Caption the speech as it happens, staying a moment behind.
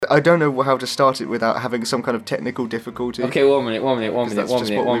I don't know how to start it without having some kind of technical difficulty. Okay, one minute.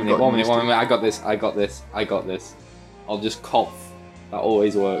 I got this. I'll just cough. That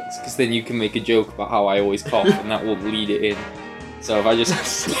always works, because then you can make a joke about how I always cough, and that will lead it in. So if I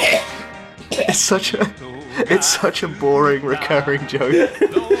just... It's such a boring recurring joke. If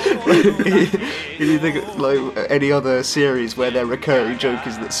you think of, like, any other series where their recurring joke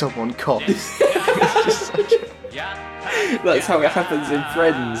is that someone coughs. It's just such a... That's how it happens in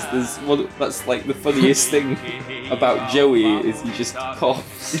Friends. That's like the funniest thing about Joey is he just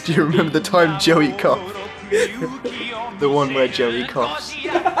coughs. Do you remember the time Joey coughed? The one where Joey coughs.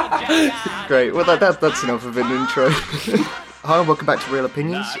 Great. Well, that's enough of an intro. Hi and welcome back to Real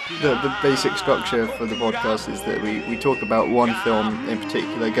Opinions. The basic structure for the podcast is that we talk about one film in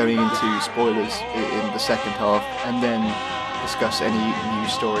particular, going into spoilers in the second half, and then discuss any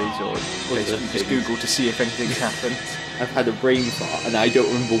news stories or basically just Google to see if anything's happened. I've had a brain fart and I don't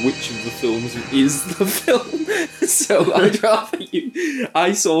remember which of the films is the film, so I'd rather you...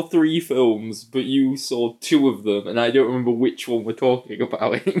 I saw 3 films, but you saw 2 of them, and I don't remember which one we're talking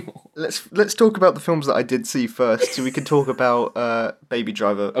about anymore. Let's talk about the films that I did see first, so we can talk about Baby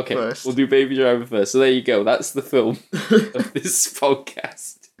Driver first. Okay, we'll do Baby Driver first, so there you go, that's the film of this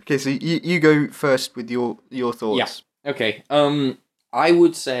podcast. Okay, so you go first with your thoughts. Yeah, okay. I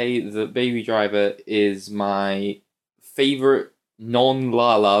would say that Baby Driver is my favourite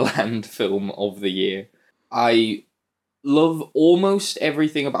non-La La Land film of the year. I love almost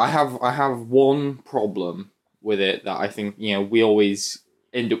everything about... I have one problem with it that I think, we always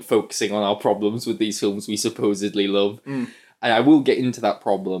end up focusing on our problems with these films we supposedly love. And I will get into that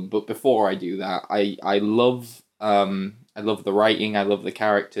problem, but before I do that, I love the writing, I love the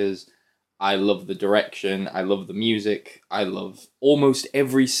characters, I love the direction, I love the music, I love almost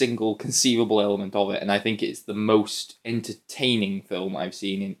every single conceivable element of it, and I think it's the most entertaining film I've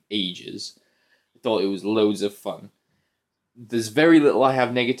seen in ages. I thought it was loads of fun. There's very little I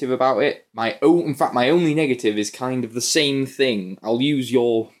have negative about it. My only negative is kind of the same thing. I'll use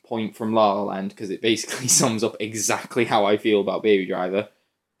your point from La La Land, because it basically sums up exactly how I feel about Baby Driver.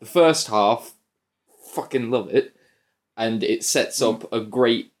 The first half, fucking love it, and it sets up a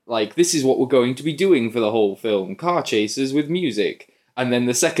great... Like, this is what we're going to be doing for the whole film. Car chases with music. And then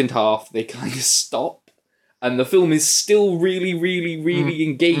the second half, they kind of stop. And the film is still really, really, really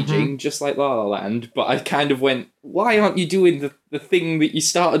engaging, just like La La Land. But I kind of went, why aren't you doing the thing that you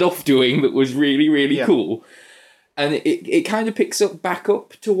started off doing that was really, really cool? And it kind of picks back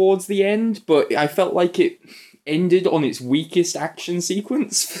up towards the end. But I felt like it ended on its weakest action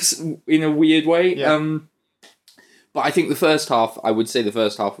sequence in a weird way. Yeah. But I think I would say the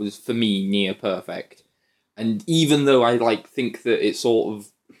first half was, for me, near perfect. And even though I think that it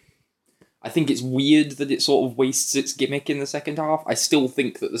I think it's weird that it sort of wastes its gimmick in the second half, I still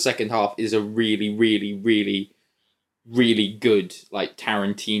think that the second half is a really, really, really, really good,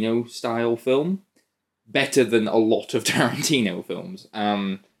 Tarantino-style film. Better than a lot of Tarantino films.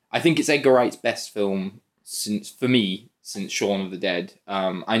 I think it's Edgar Wright's best film since Shaun of the Dead.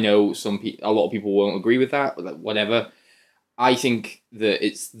 I know a lot of people won't agree with that, but whatever. I think that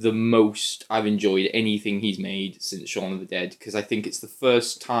it's the most I've enjoyed anything he's made since Shaun of the Dead, because I think it's the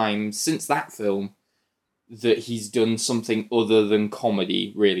first time since that film that he's done something other than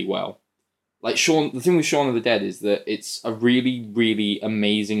comedy really well. The thing with Shaun of the Dead is that it's a really, really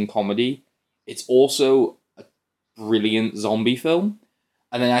amazing comedy. It's also a brilliant zombie film.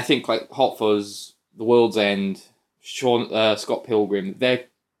 And then I think Hot Fuzz, The World's End, Scott Pilgrim, their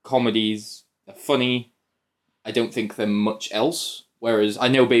comedies are funny. I don't think they're much else. Whereas I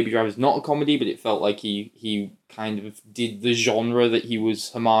know Baby Driver's not a comedy, but it felt like he kind of did the genre that he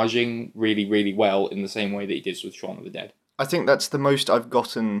was homaging really, really well in the same way that he did with Shaun of the Dead. I think that's the most I've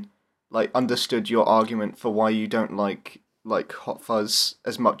gotten, understood your argument for why you don't like Hot Fuzz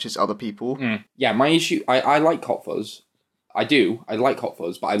as much as other people. Yeah, my issue... I like Hot Fuzz. I do. I like Hot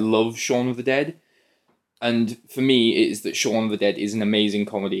Fuzz, but I love Shaun of the Dead. And for me, it is that Shaun of the Dead is an amazing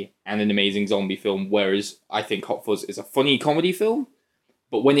comedy and an amazing zombie film, whereas I think Hot Fuzz is a funny comedy film,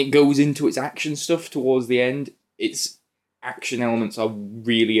 but when it goes into its action stuff towards the end, its action elements are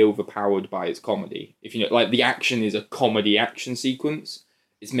really overpowered by its comedy. If you know, the action is a comedy action sequence.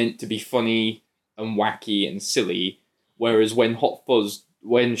 It's meant to be funny and wacky and silly, whereas when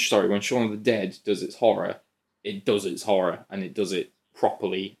Shaun of the Dead does its horror, it does its horror, and it does it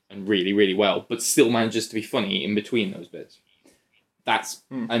properly and really, really well, but still manages to be funny in between those bits.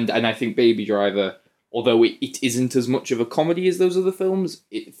 And I think Baby Driver, although it isn't as much of a comedy as those other films,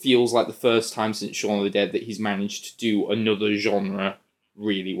 it feels like the first time since Shaun of the Dead that he's managed to do another genre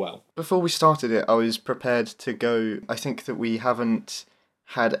really well. Before we started it, I was prepared to go, I think that we haven't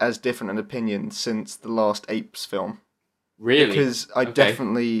had as different an opinion since the last Apes film. Really? Because I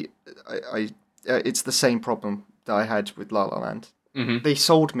definitely, it's the same problem that I had with La La Land. Mm-hmm. They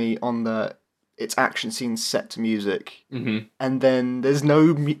sold me on its action scenes set to music, Mm-hmm. and then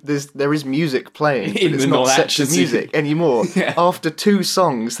there is music playing, but In it's the not set to non-action music scene. anymore. Yeah. After 2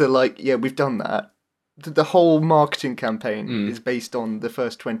 songs, they're like, yeah, we've done that. The whole marketing campaign is based on the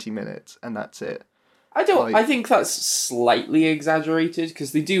first 20 minutes, and that's it. I think that's slightly exaggerated,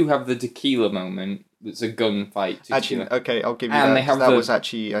 because they do have the tequila moment. That's a gunfight. Actually, okay, I'll give you And that. they have That was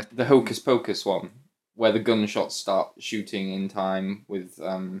actually the Hocus Pocus one, where the gunshots start shooting in time with.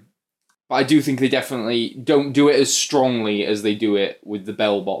 But I do think they definitely don't do it as strongly as they do it with the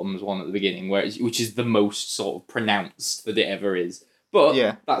Bell Bottoms one at the beginning, which is the most sort of pronounced that it ever is.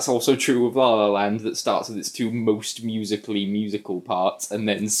 But that's also true of La La Land, that starts with its 2 most musical parts and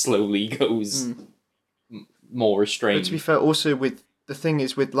then slowly goes more restrained. But to be fair, also with the thing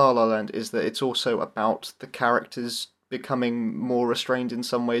is with La La Land is that it's also about the characters becoming more restrained in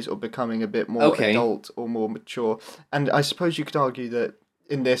some ways, or becoming a bit more adult or more mature. And I suppose you could argue that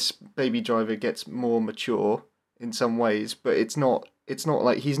in this, Baby Driver gets more mature in some ways, but it's not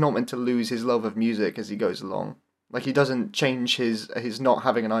like he's not meant to lose his love of music as he goes along. Like, he doesn't change his not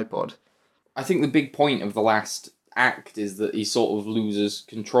having an iPod. I think the big point of the last act is that he sort of loses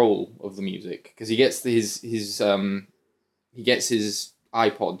control of the music, because he gets his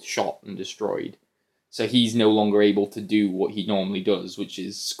iPod shot and destroyed, so he's no longer able to do what he normally does, which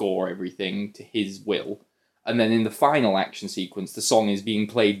is score everything to his will. And then in the final action sequence, the song is being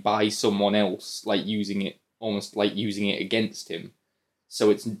played by someone else, almost like using it against him.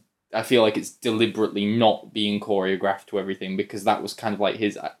 So I feel like it's deliberately not being choreographed to everything, because that was kind of like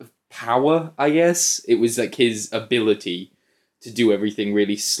his power, I guess. It was like his ability to do everything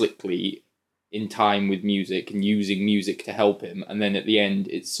really slickly in time with music and using music to help him. And then at the end,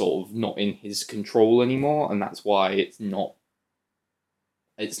 it's sort of not in his control anymore, and that's why it's not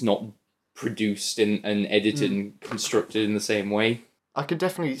produced and edited and constructed in the same way. I could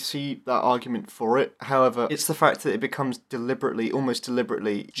definitely see that argument for it. However, it's the fact that it becomes almost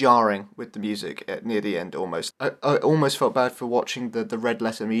deliberately jarring with the music near the end, almost. I almost felt bad for watching the Red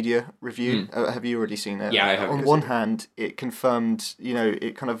Letter Media review. Have you already seen it? Yeah, I have. On one hand, it confirmed,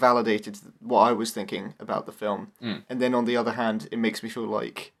 it kind of validated what I was thinking about the film. And then on the other hand, it makes me feel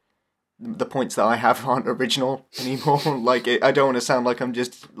like the points that I have aren't original anymore. I don't want to sound like I'm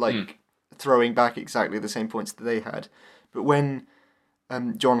just, throwing back exactly the same points that they had. But when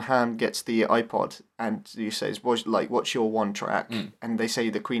John Hamm gets the iPod and he says, what's your one track? And they say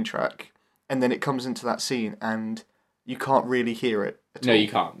the Queen track. And then it comes into that scene and you can't really hear it at all. No, you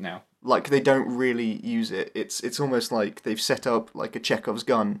can't now. They don't really use it. It's almost like they've set up like a Chekhov's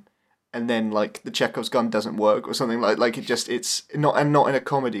gun, and then the Chekhov's gun doesn't work or something. It's not in a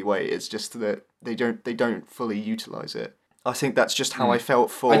comedy way. It's just that they don't fully utilize it. I think that's just how I felt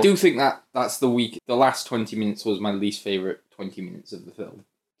for... I do think that's the last 20 minutes was my least favourite 20 minutes of the film,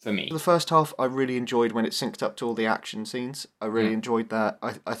 for me. The first half, I really enjoyed when it synced up to all the action scenes. I really enjoyed that.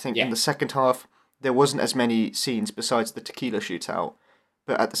 I think in the second half, there wasn't as many scenes besides the tequila shootout.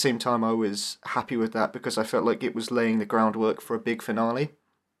 But at the same time, I was happy with that because I felt like it was laying the groundwork for a big finale.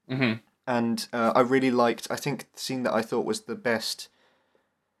 Mm-hmm. And I really liked... I think the scene that I thought was the best...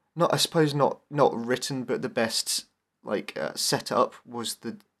 not written, but the best... set up was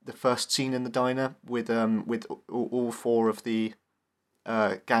the first scene in the diner with all 4 of the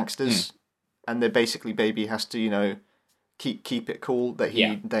gangsters, and then basically Baby has to keep it cool that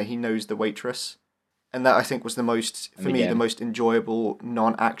he knows the waitress, and that I think was the most enjoyable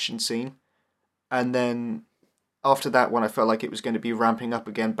non-action scene. And then after that, when I felt like it was going to be ramping up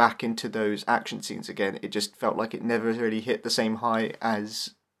again back into those action scenes again, it just felt like it never really hit the same high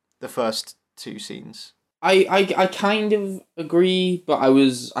as the first 2 scenes. I kind of agree, but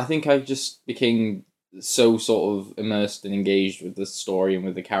I think I just became so sort of immersed and engaged with the story and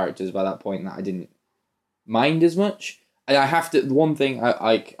with the characters by that point that I didn't mind as much. And I have to, one thing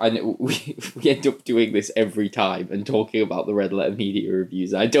I know we end up doing this every time and talking about the Red Letter Media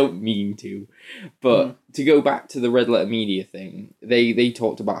reviews. I don't mean to, but to go back to the Red Letter Media thing, they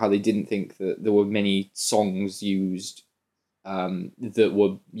talked about how they didn't think that there were many songs used that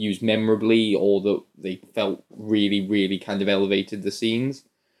were used memorably, or that they felt really, really kind of elevated the scenes,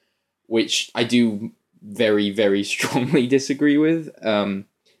 which I do very, very strongly disagree with.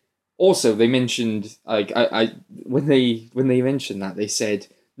 Also, they mentioned when they mentioned that, they said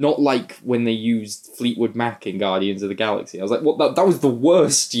Not like when they used Fleetwood Mac in Guardians of the Galaxy. I was like, what? That was the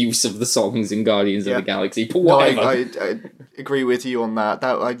worst use of the songs in Guardians of the Galaxy. But whatever. No, I agree with you on that.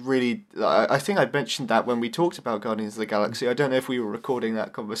 I think I mentioned that when we talked about Guardians of the Galaxy. I don't know if we were recording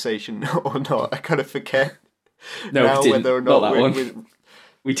that conversation or not. I kind of forget No, we didn't. Whether or not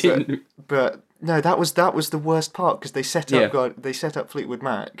we didn't. But no, that was the worst part because they set up Fleetwood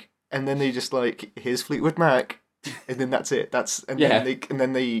Mac, and then they just like, here's Fleetwood Mac. And then that's it.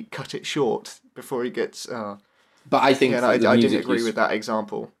 Then they cut it short before he gets. But I think I didn't agree with that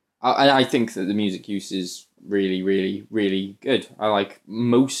example. I think that the music use is really, really, really good. I like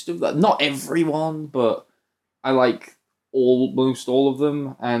most of that. Not everyone, but I like almost all of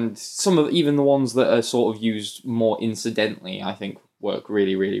them, and some of even the ones that are sort of used more incidentally. I think work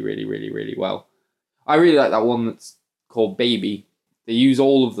really, really, really, really, really well. I really like that one that's called Baby. They use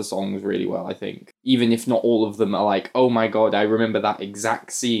all of the songs really well, I think. Even if not all of them are like, oh my god, I remember that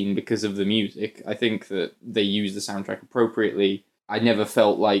exact scene because of the music. I think that they use the soundtrack appropriately. I never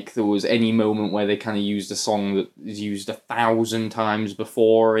felt like there was any moment where they kind of used a song that is used 1,000 times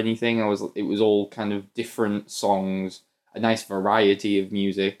before or anything. It was all kind of different songs, a nice variety of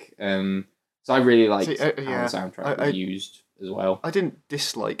music. So I really liked how the soundtrack was used as well. I didn't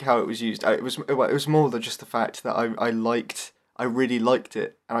dislike how it was used. It was more than just the fact that I really liked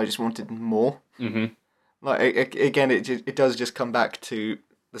it, and I just wanted more. Mm-hmm. Like again, it does just come back to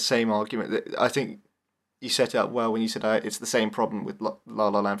the same argument that I think you set it up well when you said it's the same problem with La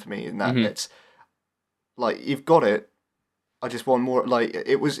La Land for me, in that it's like, you've got it. I just want more. Like,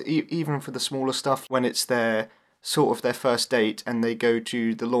 it was even for the smaller stuff when it's their first date and they go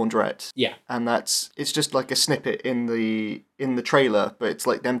to the laundrette. Yeah, and it's just like a snippet in the trailer, but it's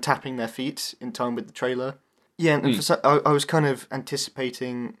like them tapping their feet in time with the trailer. Yeah, and I was kind of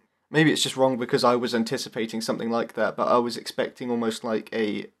anticipating, maybe it's just wrong because I was anticipating something like that, but I was expecting almost like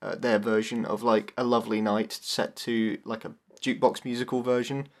their version of like A Lovely Night set to like a jukebox musical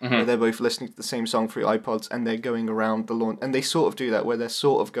version, where they're both listening to the same song through iPods and they're going around the lawn, and they sort of do that where they're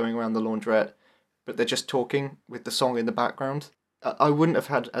sort of going around the laundrette, but they're just talking with the song in the background. I wouldn't have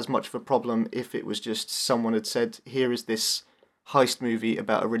had as much of a problem if it was just someone had said, here is this heist movie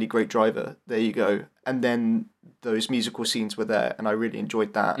about a really great driver, there you go, and then those musical scenes were there, and I really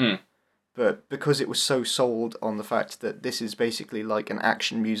enjoyed that. But because it was so sold on the fact that this is basically like an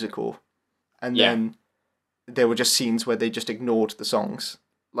action musical, and then there were just scenes where they just ignored the songs.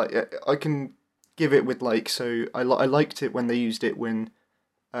 Like, I can give it with like, so I liked it when they used it when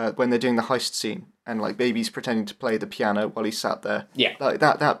they're doing the heist scene and like Baby's pretending to play the piano while he's sat there. Yeah, like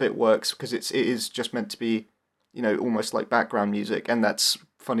that bit works because it is just meant to be, you know, almost like background music, and that's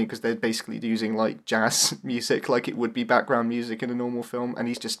funny because they're basically using like jazz music like it would be background music in a normal film, and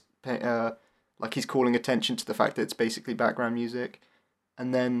he's just like he's calling attention to the fact that it's basically background music.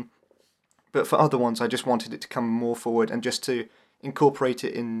 And then, but for other ones, I just wanted it to come more forward and just to incorporate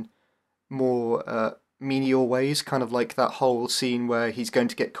it in more menial ways, kind of like that whole scene where he's going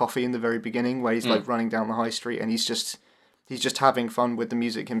to get coffee in the very beginning, where he's like running down the high street and he's just having fun with the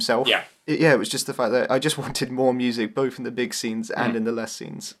music himself. It was just the fact that I just wanted more music, both in the big scenes and in the less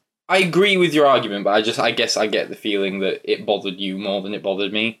scenes. I agree with your argument, but I guess I get the feeling that it bothered you more than it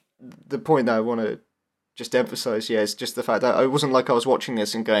bothered me. The point that I want to just emphasize, is just the fact that it wasn't like I was watching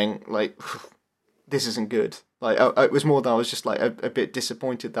this and going like, this isn't good. Like, it was more that I was just like a bit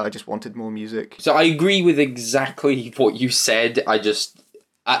disappointed that I just wanted more music. So I agree with exactly what you said. I just,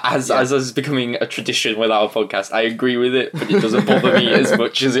 as is becoming a tradition with our podcast, I agree with it, but it doesn't bother me as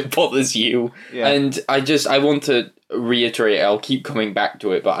much as it bothers you. Yeah. And I want to reiterate, I'll keep coming back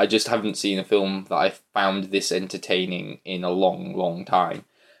to it, but I just haven't seen a film that I found this entertaining in a long, long time.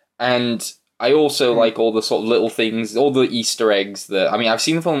 And I also like all the sort of little things, all the Easter eggs that, I mean,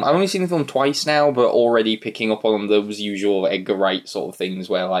 I've only seen the film twice now, but already picking up on those usual Edgar Wright sort of things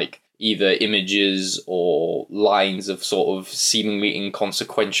where like either images or lines of sort of seemingly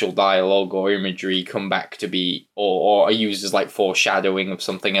inconsequential dialogue or imagery come back to be, or are used as like foreshadowing of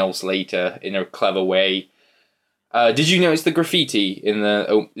something else later in a clever way. Did you notice the graffiti in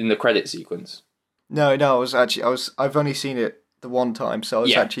the credit sequence? No, I've only seen it the one time, so I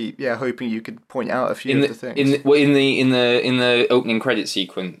was actually hoping you could point out a few of the things. In the opening credit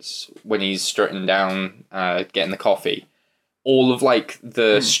sequence when he's strutting down, getting the coffee, all of like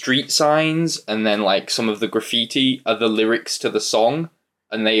the street signs and then like some of the graffiti are the lyrics to the song,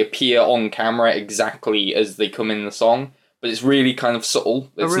 and they appear on camera exactly as they come in the song, but it's really kind of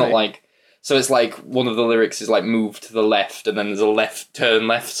subtle. It's not like, so it's like one of the lyrics is like move to the left, and then there's a turn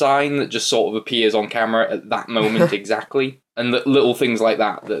left sign that just sort of appears on camera at that moment exactly. And little things like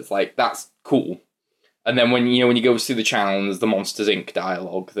that, that's cool. And then when he goes through the channel and there's the Monsters Inc.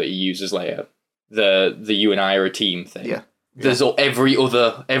 dialogue that he uses later, the you and I are a team thing. Yeah. There's every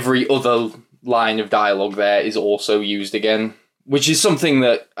other line of dialogue there is also used again, which is something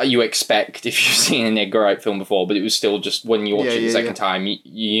that you expect if you've seen an Edgar Wright film before, but it was still just when you watch it the second time,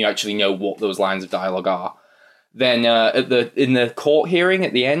 you actually know what those lines of dialogue are. Then in the court hearing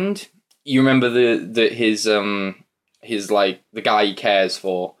at the end, you remember his like the guy he cares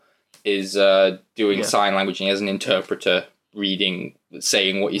for is doing sign language, and he has an interpreter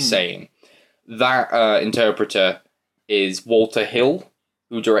saying what he's saying. That interpreter is Walter Hill,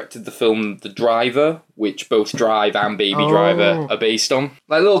 who directed the film The Driver, which both Drive and Baby Driver are based on.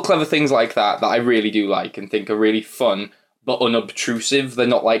 Like little clever things like that I really do like and think are really fun, but unobtrusive. They're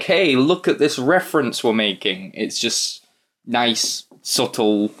not like, hey, look at this reference we're making. It's just nice,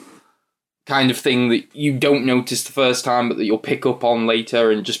 subtle kind of thing that you don't notice the first time, but that you'll pick up on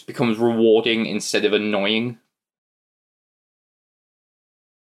later and just becomes rewarding instead of annoying.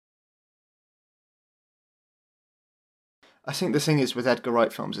 I think the thing is with Edgar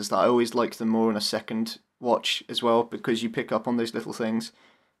Wright films is that I always like them more on a second watch as well, because you pick up on those little things.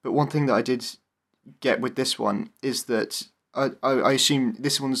 But one thing that I did get with this one is that I assume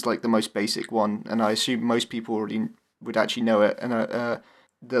this one's like the most basic one, and I assume most people already would actually know it. And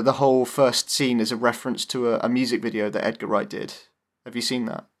the whole first scene is a reference to a music video that Edgar Wright did. Have you seen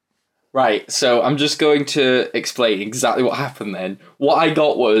that? Right, so I'm just going to explain exactly what happened then. What I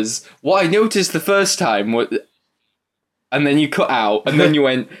got was, what I noticed the first time was... And then you cut out, and then you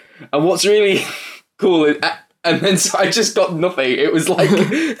went, and what's really cool is... And then so I just got nothing. It was like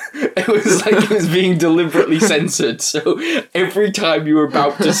it was being deliberately censored. So every time you were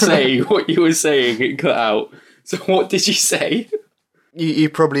about to say what you were saying, it cut out. So what did you say? You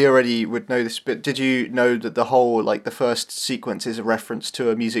probably already would know this, but did you know that the whole, like, the first sequence is a reference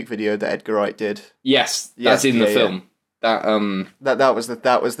to a music video that Edgar Wright did? Yes, that's in the film. That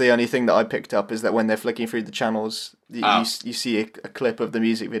was the only thing that I picked up, is that when they're flicking through the channels, you see a clip of the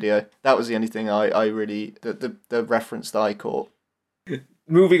music video. That was the only thing I really the reference that I caught.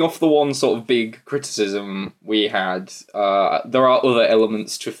 Moving off the one sort of big criticism we had, there are other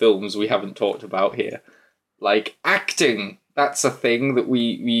elements to films we haven't talked about here, like acting. That's a thing that we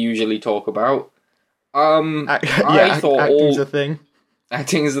usually talk about. I thought acting's a thing.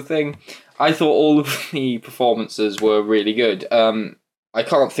 Acting is a thing. I thought all of the performances were really good. I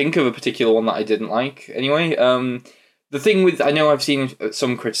can't think of a particular one that I didn't like. Anyway, the thing with... I know I've seen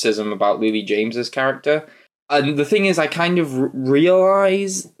some criticism about Lily James's character, and the thing is I kind of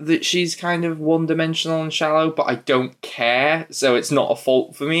realise that she's kind of one-dimensional and shallow, but I don't care, so it's not a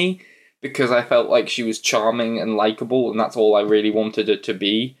fault for me, because I felt like she was charming and likeable, and that's all I really wanted her to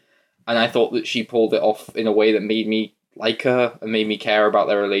be, and I thought that she pulled it off in a way that made me like her and made me care about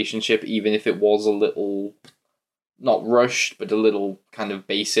their relationship, even if it was a little not rushed, but a little kind of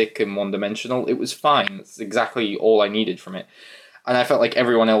basic and one-dimensional. It was fine. That's exactly all I needed from it. And I felt like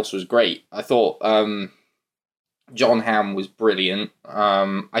everyone else was great. I thought John Hamm was brilliant.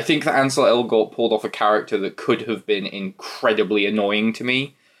 I think that Ansel Elgort pulled off a character that could have been incredibly annoying to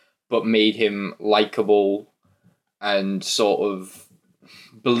me, but made him likable and sort of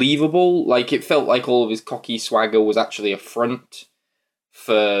believable. Like, it felt like all of his cocky swagger was actually a front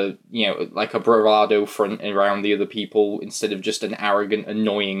for, like a bravado front around the other people, instead of just an arrogant,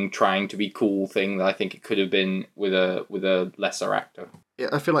 annoying, trying to be cool thing that I think it could have been with a lesser actor. Yeah,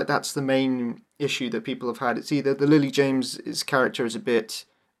 I feel like that's the main issue that people have had. It's either the Lily James's character is a bit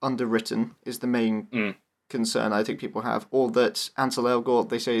underwritten, is the main concern I think people have, or that Ansel Elgort,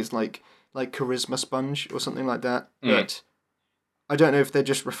 they say, is like charisma sponge or something like that. But I don't know if they're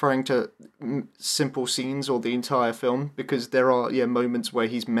just referring to simple scenes or the entire film, because there are moments where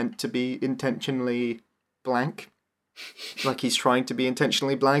he's meant to be intentionally blank, like he's trying to be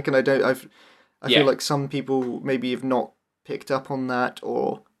intentionally blank, and I feel like some people maybe have not picked up on that,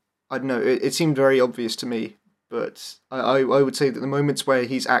 or I don't know. It seemed very obvious to me, but I would say that the moments where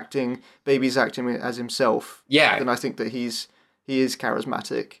he's acting, Baby's acting as himself, then I think that he is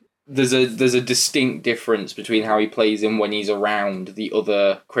charismatic. There's a distinct difference between how he plays him when he's around the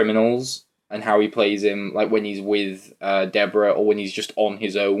other criminals and how he plays him like when he's with Deborah, or when he's just on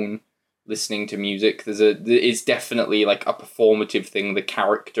his own listening to music. It's definitely like a performative thing the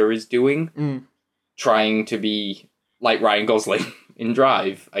character is doing, trying to be like Ryan Gosling in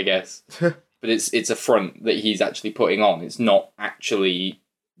Drive, I guess. But it's a front that he's actually putting on. It's not actually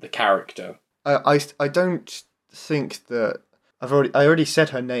the character. I don't think that I already said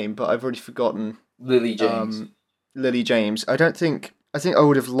her name, but I've already forgotten. Lily James. Lily James. I think I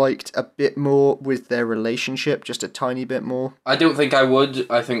would have liked a bit more with their relationship, just a tiny bit more. I don't think I would.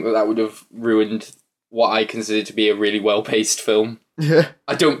 I think that would have ruined what I consider to be a really well-paced film. Yeah.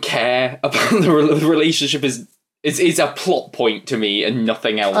 I don't care about the relationship is a plot point to me and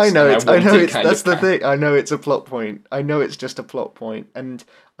nothing else. I know that's the thing. thing. I know it's a plot point. I know it's just a plot point, and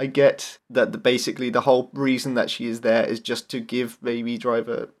I get that basically the whole reason that she is there is just to give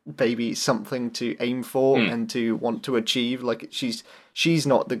baby something to aim for and to want to achieve. Like she's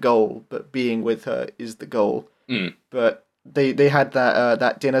not the goal, but being with her is the goal. But they had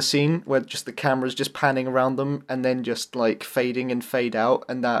that dinner scene where just the camera's just panning around them and then just like fading and fade out,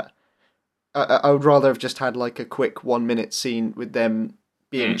 and that I would rather have just had like a quick 1 minute scene with them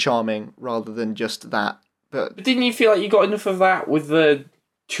being charming rather than just that. But didn't you feel like you got enough of that with the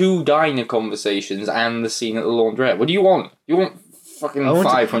 2 diner conversations and the scene at the laundrette? What do you want? You want fucking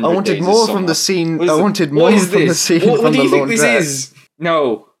 500 I wanted days more of summer. from the scene. I wanted more from the scene from the laundrette. What do you think this is?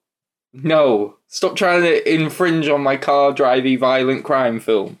 No. Stop trying to infringe on my car drivey violent crime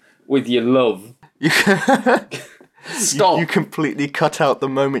film with your love. Stop. You completely cut out the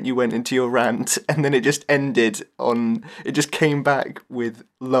moment you went into your rant, and then it just ended on... It just came back with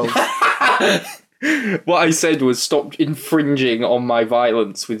love. What I said was stop infringing on my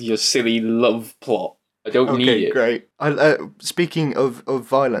violence with your silly love plot. I don't need it. Okay, great. Speaking of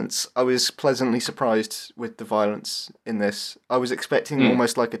violence, I was pleasantly surprised with the violence in this. I was expecting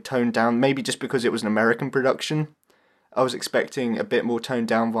almost like a toned down, maybe just because it was an American production. I was expecting a bit more toned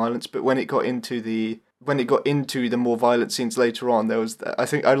down violence, but when it got into the more violent scenes later on, there was I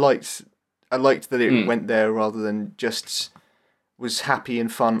think I liked that it went there rather than just was happy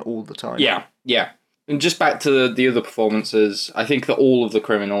and fun all the time. Yeah. And just back to the other performances, I think that all of the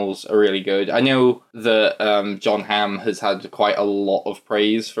criminals are really good. I know that John Hamm has had quite a lot of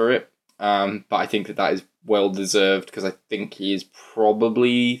praise for it, but I think that is well deserved because I think he is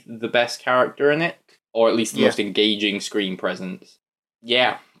probably the best character in it, or at least the most engaging screen presence.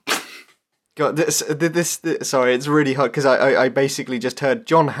 Yeah. God, this sorry, it's really hard because I basically just heard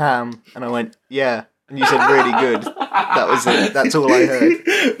John Hamm and I went, yeah. And you said really good. That was it. That's all I heard.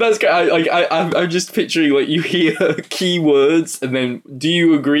 That's good. I'm just picturing like you hear keywords and then do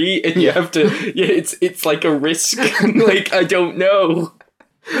you agree? And you have to. Yeah, it's like a risk. Like I don't know.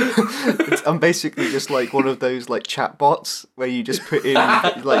 I'm basically just like one of those like chat bots where you just put in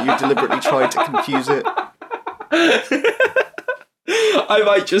like you deliberately try to confuse it. I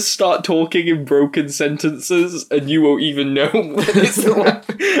might just start talking in broken sentences and you won't even know when it's the one.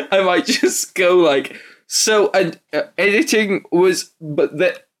 I might just go like, so, and editing was, but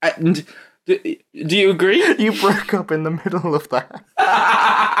that, and do you agree? You broke up in the middle of that.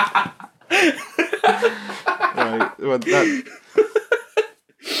 Right, well,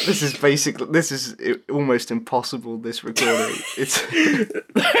 this is almost impossible, this recording.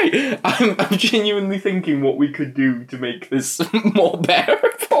 I'm genuinely thinking what we could do to make this more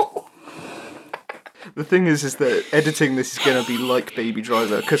bearable. The thing is that editing this is going to be like Baby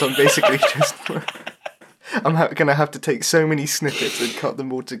Driver, because I'm basically just... I'm going to have to take so many snippets and cut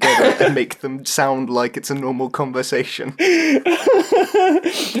them all together and make them sound like it's a normal conversation.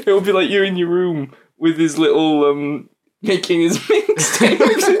 It'll be like you're in your room with his little... making his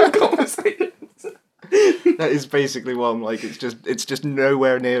mixtapes in conversations. That is basically what I'm like. It's just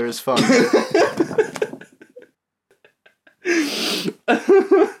nowhere near as fun.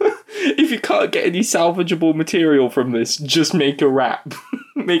 If you can't get any salvageable material from this, just make a rap.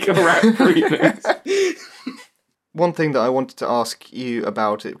 Make a rap remix. One thing that I wanted to ask you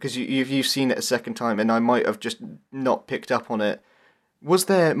about it, because you've seen it a second time, and I might have just not picked up on it. Was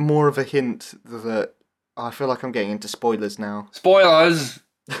there more of a hint that... I feel like I'm getting into spoilers now. Spoilers!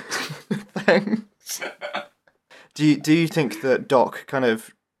 Thanks. Do you think that Doc kind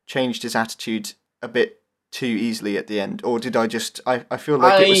of changed his attitude a bit too easily at the end? Or did I just... I feel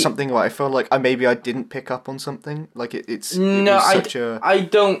like it was something where I felt like maybe I didn't pick up on something? Like it was such a... I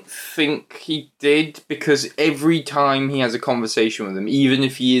don't think he did, because every time he has a conversation with him, even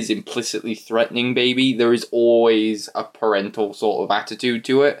if he is implicitly threatening Baby, there is always a parental sort of attitude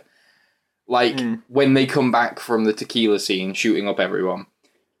to it. Like, when they come back from the tequila scene, shooting up everyone,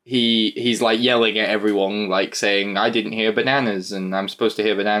 he's like yelling at everyone, like saying, I didn't hear bananas, and I'm supposed to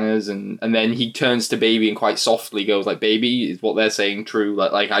hear bananas, and then he turns to Baby and quite softly goes, like, Baby, is what they're saying true?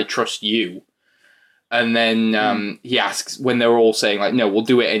 Like I trust you. And then he asks, when they're all saying, like, no, we'll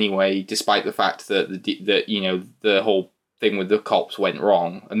do it anyway, despite the fact that, the whole thing with the cops went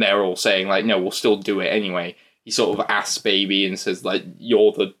wrong, and they're all saying, like, no, we'll still do it anyway. He sort of asks Baby and says, like,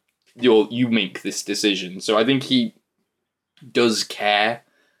 you make this decision. So I think he does care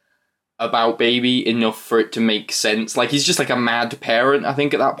about Baby enough for it to make sense. Like, he's just like a mad parent, I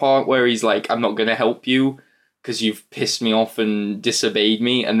think, at that part where he's like, I'm not going to help you because you've pissed me off and disobeyed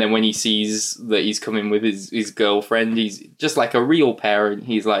me. And then when he sees that he's coming with his girlfriend, he's just like a real parent.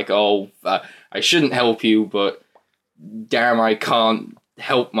 He's like, oh, I shouldn't help you, but damn, I can't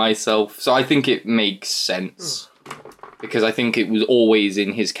help myself. So I think it makes sense. Because I think it was always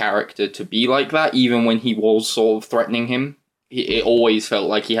in his character to be like that, even when he was sort of threatening him. It always felt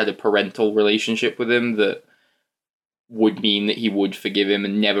like he had a parental relationship with him that would mean that he would forgive him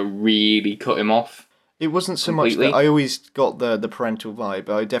and never really cut him off. It wasn't so completely. much that I always got the parental vibe.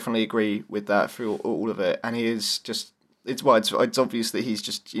 I definitely agree with that through all of it. And he is just, it's obvious that he's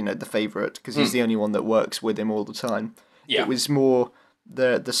just, the favourite, because he's the only one that works with him all the time. Yeah. It was more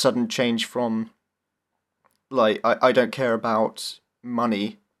the sudden change from, like, I don't care about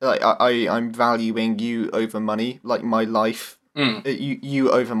money. Like, I'm valuing you over money, like my life. You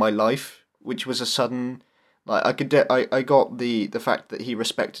over my life, which was a sudden, like, I got the fact that he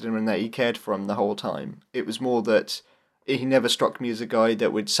respected him and that he cared for him the whole time. It was more that he never struck me as a guy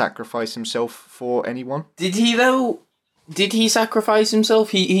that would sacrifice himself for anyone. Did he though? Did he sacrifice himself?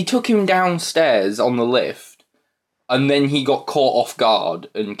 He took him downstairs on the lift, and then he got caught off guard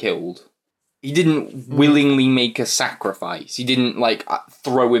and killed. He didn't willingly make a sacrifice. He didn't, like,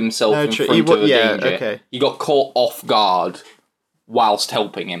 throw himself in front of a danger. Okay. He got caught off guard whilst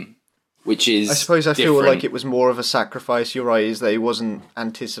helping him, which is I suppose I different. feel like it was more of a sacrifice. You're right, is that he wasn't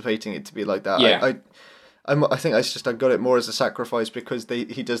anticipating it to be like that. Yeah. I think I got it more as a sacrifice because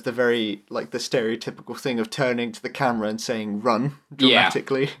he does the very, like, the stereotypical thing of turning to the camera and saying "run"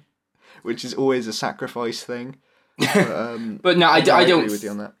 dramatically, which is always a sacrifice thing. But no, I don't agree with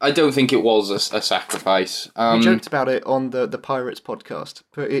you on that. I don't think it was a sacrifice. We joked about it on the Pirates podcast,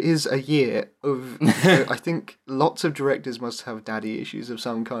 but it is a year of I think lots of directors must have daddy issues of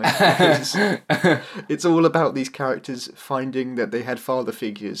some kind, because it's all about these characters finding that they had father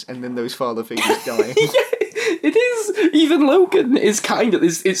figures and then those father figures dying. It is. Even Logan is kind of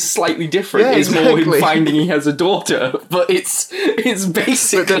it's slightly different. Yeah, it's more exactly. him finding he has a daughter, but it's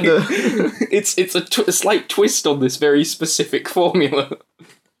basically it's a slight twist on this very specific formula.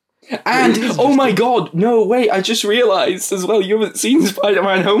 And oh my god, no wait! I just realised as well. You haven't seen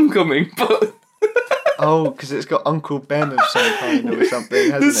Spider-Man: Homecoming, but oh, because it's got Uncle Ben of some kind or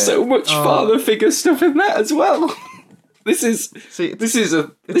something. Hasn't there's so much father figure stuff in that as well. This is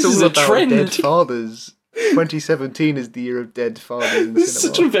a trend. Dead fathers. 2017 is the year of dead fathers in This is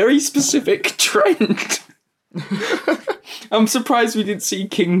cinema. such a very specific trend. I'm surprised we didn't see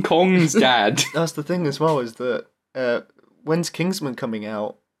King Kong's dad. That's the thing as well, is that when's Kingsman coming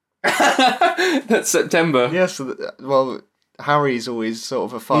out? That's September. Yeah, well, Harry's always sort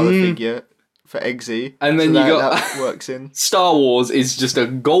of a father figure for Eggsy. And then that works in. Star Wars is just a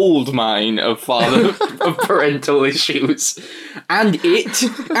gold mine of parental issues. And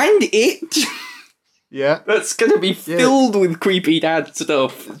it. Yeah. That's going to be filled with creepy dad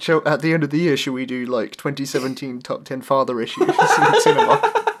stuff. So at the end of the year, should we do, like, 2017 top 10 father issues in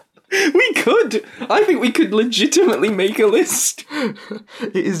cinema? We could. I think we could legitimately make a list.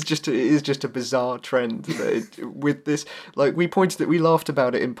 It is just a bizarre trend that with this, like, we laughed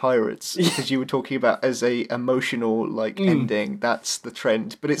about it in Pirates because you were talking about as a emotional, like, ending. That's the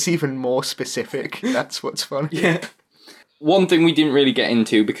trend, but it's even more specific. That's what's funny. Yeah. One thing we didn't really get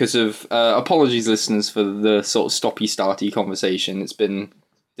into because of apologies, listeners, for the sort of stoppy-starty conversation. It's been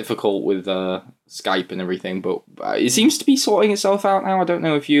difficult with Skype and everything, but it seems to be sorting itself out now. I don't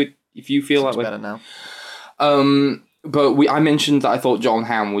know if you feel that way. Better now. But I mentioned that I thought John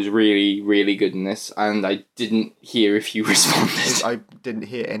Hamm was really, really good in this, and I didn't hear if you responded. I didn't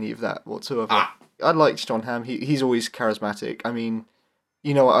hear any of that whatsoever. I liked John Hamm. He's always charismatic. I mean,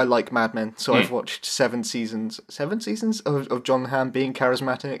 you know, I like Mad Men, so I've watched 7 seasons of John Hamm being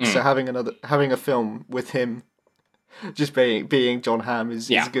charismatic. So having a film with him just being John Hamm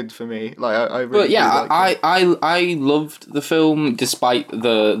is good for me. Like I really. But yeah, really I loved the film despite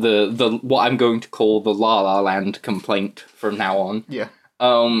the what I'm going to call the La La Land complaint from now on. Yeah.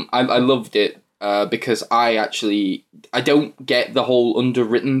 I loved it because I don't get the whole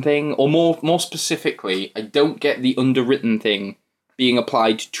underwritten thing, or more specifically, I don't get the underwritten thing being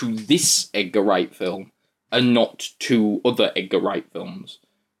applied to this Edgar Wright film and not to other Edgar Wright films.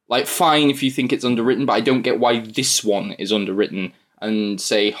 Like, fine if you think it's underwritten, but I don't get why this one is underwritten and,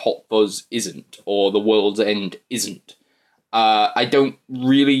 say, Hot Fuzz isn't, or The World's End isn't. I don't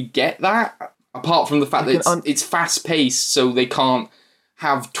really get that, apart from the fact that it's fast-paced, so they can't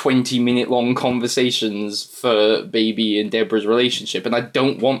have 20-minute long conversations for Baby and Deborah's relationship, and I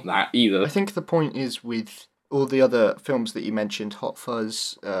don't want that either. I think the point is with all the other films that you mentioned, Hot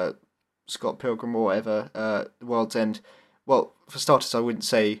Fuzz, Scott Pilgrim or whatever, The World's End, well, for starters, I wouldn't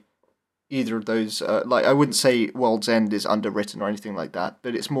say, either of those. Like, I wouldn't say World's End is underwritten or anything like that,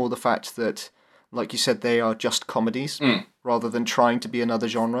 but it's more the fact that, like you said, they are just comedies rather than trying to be another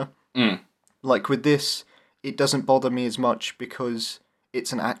genre. Like with this, it doesn't bother me as much because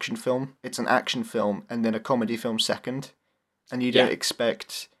it's an action film. It's an action film and then a comedy film second, and you don't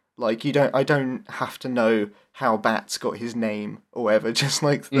expect. Like, I don't have to know how Bats got his name or whatever, just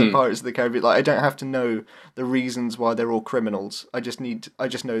like the Pirates of the Caribbean. Like, I don't have to know the reasons why they're all criminals. I just know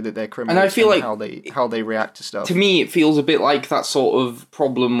that they're criminals, and I feel like how they react to stuff. To me, it feels a bit like that sort of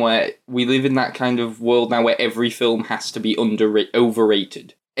problem where we live in that kind of world now where every film has to be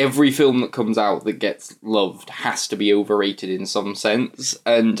overrated. Every film that comes out that gets loved has to be overrated in some sense,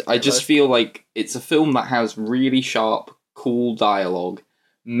 and I just feel like it's a film that has really sharp, cool dialogue,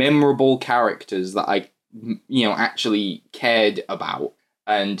 memorable characters that I, actually cared about,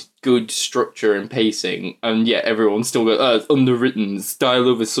 and good structure and pacing, and yet everyone still goes, it's underwritten, style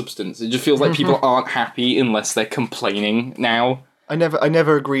over substance. It just feels like people aren't happy unless they're complaining now. I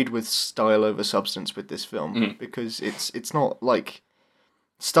never agreed with style over substance with this film, because it's not like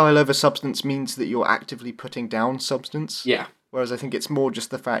style over substance means that you're actively putting down substance. Yeah. Whereas I think it's more just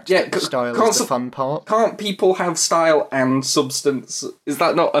the fact that style is the fun part. Can't people have style and substance? Is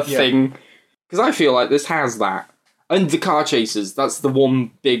that not a thing? Because I feel like this has that. And the car chases, that's the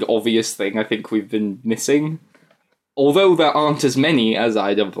one big obvious thing I think we've been missing. Although there aren't as many as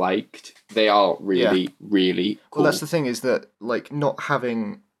I'd have liked, they are really, really cool. Well, that's the thing, is that, like, not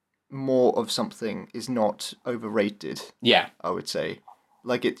having more of something is not overrated. Yeah. I would say.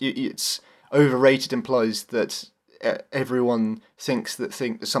 Like, it's overrated implies that everyone thinks that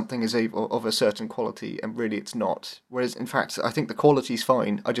something is of a certain quality, and really it's not. Whereas, in fact, I think the quality's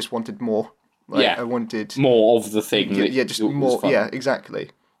fine. I just wanted more. Like, I wanted more of the thing. Just more. Yeah,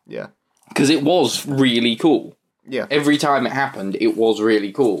 exactly. Yeah. Because it was really cool. Yeah. Every time it happened, it was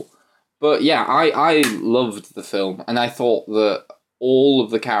really cool. But yeah, I loved the film, and I thought that all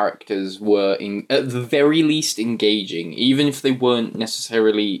of the characters were, at the very least, engaging. Even if they weren't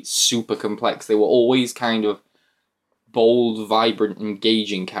necessarily super complex, they were always kind of bold, vibrant,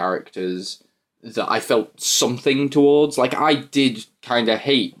 engaging characters that I felt something towards. Like, I did kind of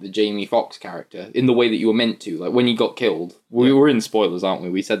hate the Jamie Foxx character in the way that you were meant to. Like, when he got killed, we were in spoilers, aren't we?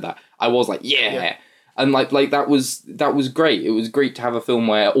 We said that. I was like, yeah. And like that was great. It was great to have a film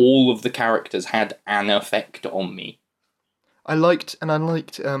where all of the characters had an effect on me. I liked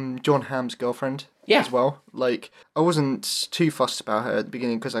John Hamm's girlfriend as well. Like, I wasn't too fussed about her at the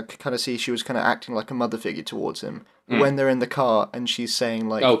beginning because I could kind of see she was kind of acting like a mother figure towards him. When they're in the car and she's saying,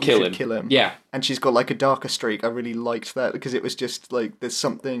 like, kill him. Yeah. And she's got, like, a darker streak. I really liked that because it was just, like, there's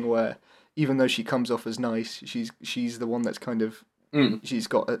something where, even though she comes off as nice, she's the one that's kind of, she's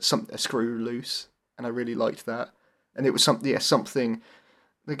got a screw loose. And I really liked that. And it was something,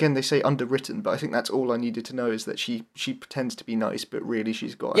 again, they say underwritten, but I think that's all I needed to know, is that she pretends to be nice, but really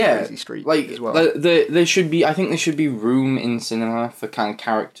she's got a crazy streak as well. There should be, I think there should be room in cinema for kind of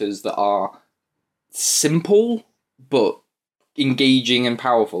characters that are simple, but engaging and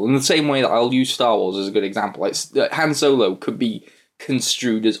powerful. In the same way that I'll use Star Wars as a good example. Like, Han Solo could be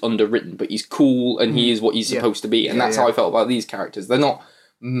construed as underwritten, but he's cool and he is what he's supposed to be. And that's how I felt about these characters. They're not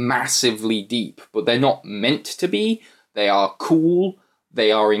massively deep, but they're not meant to be. They are cool,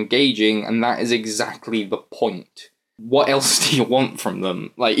 they are engaging, and that is exactly the point. What else do you want from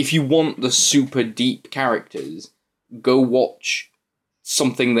them? Like, if you want the super deep characters, go watch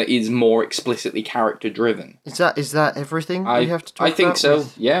something that is more explicitly character driven. Is that everything we have to talk about? I think so,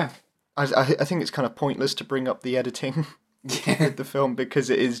 yeah. I think it's kind of pointless to bring up the editing with the film, because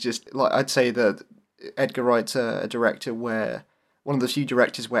it is just, like, I'd say that Edgar Wright's a director where, one of the few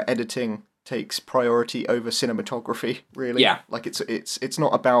directors where editing takes priority over cinematography, really. Yeah. Like, it's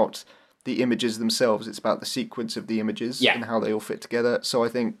not about the images themselves, it's about the sequence of the images and how they all fit together. So I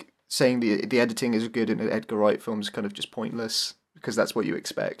think saying the editing is good in an Edgar Wright film is kind of just pointless, because that's what you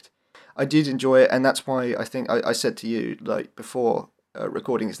expect. I did enjoy it, and that's why I think I said to you, like, before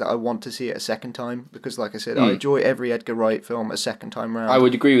recording, is that I want to see it a second time, because, like I said, I enjoy every Edgar Wright film a second time round. I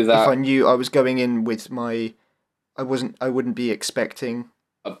would agree with that. If I knew I was going in with I wouldn't be expecting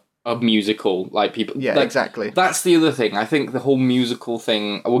a musical, like, people. Yeah, like, exactly. That's the other thing. I think the whole musical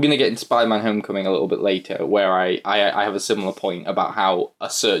thing. We're gonna get into Spider-Man: Homecoming a little bit later, where I have a similar point about how a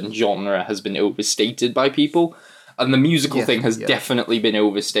certain genre has been overstated by people, and the musical thing has definitely been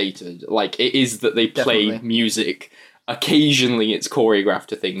overstated. Like, it is that they play music. Occasionally it's choreographed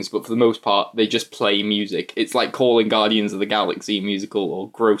to things, but for the most part, they just play music. It's like calling Guardians of the Galaxy a musical, or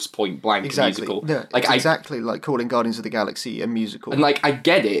Gross Point Blank musical. No, like, exactly like calling Guardians of the Galaxy a musical. And, like, I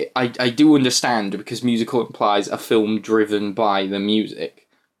get it. I do understand, because musical implies a film driven by the music.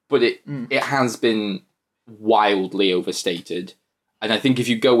 but it has been wildly overstated. And I think if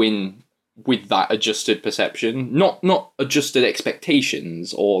you go in with that adjusted perception, not adjusted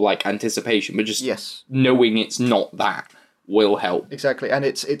expectations or like anticipation, but just knowing it's not that will help. Exactly, and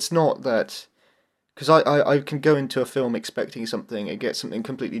it's not that, because I can go into a film expecting something and get something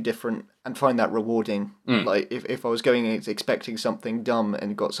completely different and find that rewarding. Like if I was going in expecting something dumb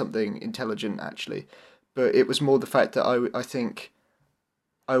and got something intelligent actually, but it was more the fact that I think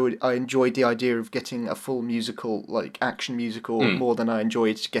I enjoyed the idea of getting a full musical, like action musical, more than I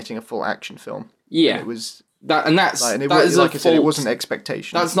enjoyed getting a full action film. Yeah, and it was that, and that's like, and that is like a I said, it fault. wasn't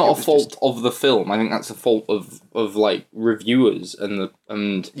expectation. That's not a fault of the film. I think that's a fault of like reviewers and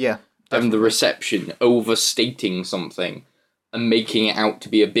the reception overstating something and making it out to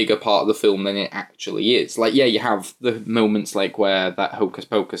be a bigger part of the film than it actually is. Like, yeah, you have the moments like where that Hocus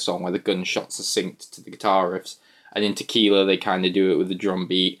Pocus song where the gunshots are synced to the guitar riffs, and in Tequila they kind of do it with the drum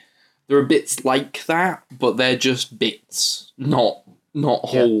beat. There are bits like that, but they're just bits, not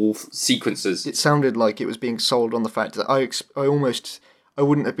whole sequences. It sounded like it was being sold on the fact that I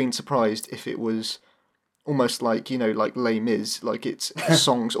wouldn't have been surprised if it was almost like, like Les Mis, like it's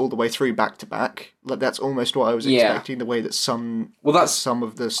songs all the way through back to back. Like that's almost what I was expecting, the way that some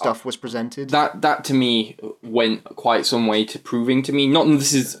of the stuff was presented. That to me went quite some way to proving to me, not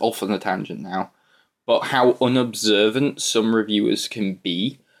this is off on a tangent now, but how unobservant some reviewers can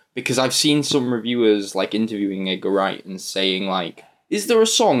be. Because I've seen some reviewers like interviewing Edgar Wright and saying like, is there a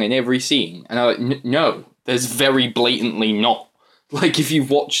song in every scene? And I'm like, no, there's very blatantly not. Like, if you've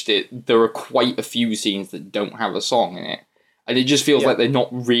watched it, there are quite a few scenes that don't have a song in it. And it just feels like they're not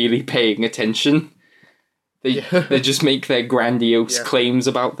really paying attention. They just make their grandiose claims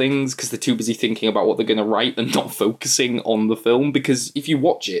about things because they're too busy thinking about what they're going to write and not focusing on the film. Because if you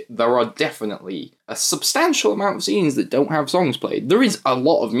watch it, there are definitely a substantial amount of scenes that don't have songs played. There is a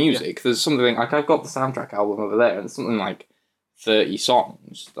lot of music. Yeah. There's something like, I've got the soundtrack album over there, and it's something like 30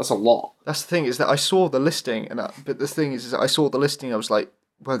 songs. That's a lot. That's the thing, is that I saw the listing, but the thing is that I saw the listing, I was like,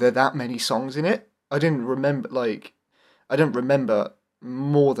 were there that many songs in it? I don't remember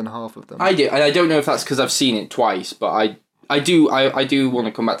more than half of them. I do, and I don't know if that's because I've seen it twice, but I do want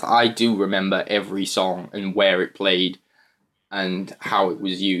to come back to, I do remember every song and where it played and how it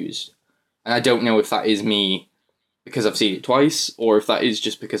was used. And I don't know if that is me because I've seen it twice, or if that is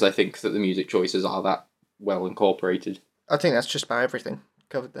just because I think that the music choices are that well incorporated. I think that's just about everything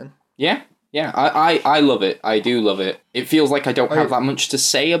covered then. Yeah, I love it. I do love it. It feels like I don't have that much to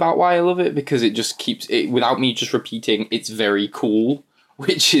say about why I love it, because it just keeps it, without me just repeating, it's very cool,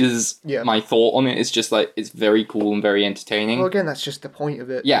 which is my thought on it. It's just like, it's very cool and very entertaining. Well, again, that's just the point of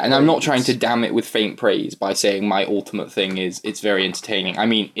it. Yeah, and I'm not trying to damn it with faint praise by saying my ultimate thing is it's very entertaining. I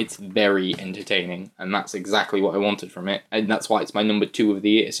mean, it's very entertaining, and that's exactly what I wanted from it, and that's why it's my number 2 of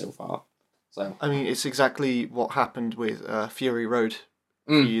the year so far. So I mean, it's exactly what happened with Fury Road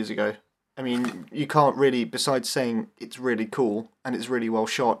a few years ago. I mean, you can't really, besides saying it's really cool and it's really well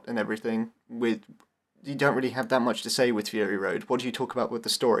shot and everything, you don't really have that much to say with Fury Road. What do you talk about with the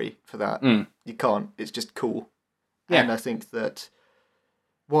story for that? You can't. It's just cool. Yeah. And I think that,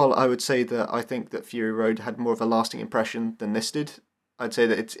 while I would say that I think that Fury Road had more of a lasting impression than this did, I'd say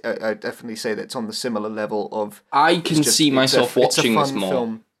that I'd definitely say that it's on the similar level of... I can see myself watching this more.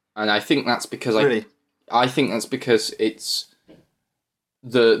 Film. And I think that's because I think that's because it's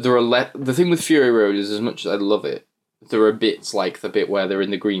the thing with Fury Road is, as much as I love it, there are bits like the bit where they're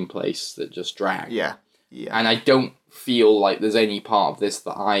in the green place that just drag. Yeah. And I don't feel like there's any part of this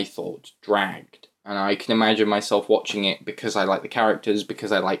that I thought dragged. And I can imagine myself watching it because I like the characters,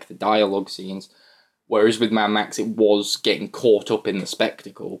 because I like the dialogue scenes. Whereas with Mad Max, it was getting caught up in the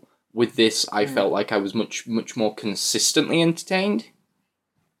spectacle. With this, I felt like I was much, much more consistently entertained.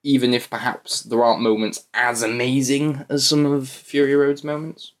 Even if perhaps there aren't moments as amazing as some of Fury Road's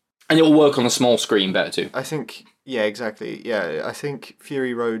moments. And it'll work on a small screen better too. I think, yeah, exactly. Yeah, I think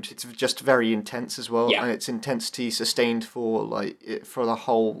Fury Road, it's just very intense as well. Yeah. And its intensity sustained for the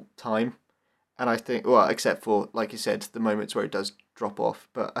whole time. And I think, well, except for, like you said, the moments where it does drop off.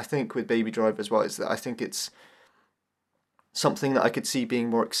 But I think with Baby Driver as well, is that I think it's something that I could see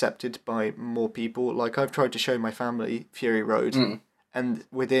being more accepted by more people. Like, I've tried to show my family Fury Road. And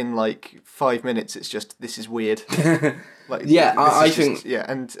within 5 minutes, it's just, this is weird. I think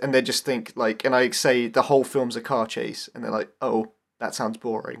and they just think and I say the whole film's a car chase, and they're like, oh, that sounds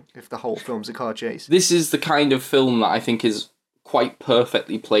boring. If the whole film's a car chase, this is the kind of film that I think is quite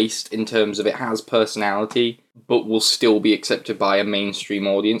perfectly placed in terms of it has personality, but will still be accepted by a mainstream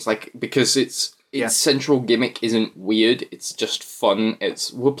audience. Because its central gimmick isn't weird; it's just fun.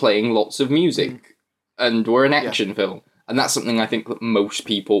 We're playing lots of music, and we're an action film. And that's something I think that most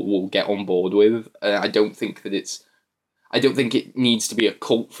people will get on board with. I don't think it needs to be a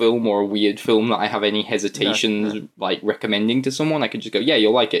cult film or a weird film that I have any hesitations like recommending to someone. I could just go, yeah,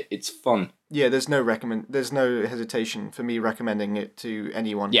 you'll like it. It's fun. Yeah, there's no hesitation for me recommending it to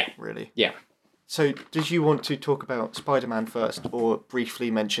anyone. Yeah, really. Yeah. So, did you want to talk about Spider-Man first, or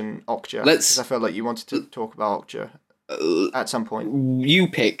briefly mention Okja? Let's. Because I felt like you wanted to talk about Okja at some point. You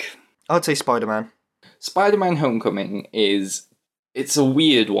pick. I'd say Spider-Man. Spider-Man: Homecoming it's a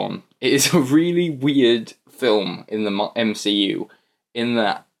weird one. It is a really weird film in the MCU, in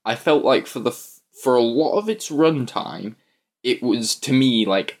that I felt like for a lot of its runtime, it was, to me,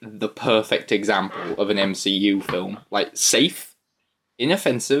 like the perfect example of an MCU film. Like, safe,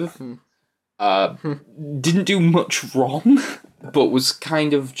 inoffensive, didn't do much wrong, but was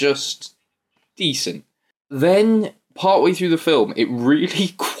kind of just decent. Then, partway through the film, it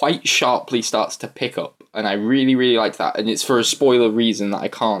really quite sharply starts to pick up, and I really, really like that. And it's for a spoiler reason that I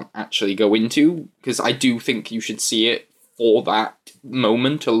can't actually go into, because I do think you should see it for that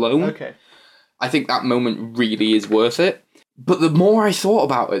moment alone. Okay. I think that moment really is worth it. But the more I thought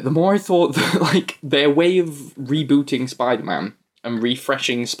about it, the more I thought that, like, their way of rebooting Spider-Man and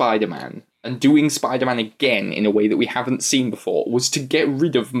refreshing Spider-Man and doing Spider-Man again in a way that we haven't seen before was to get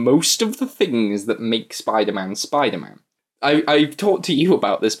rid of most of the things that make Spider-Man Spider-Man. I've talked to you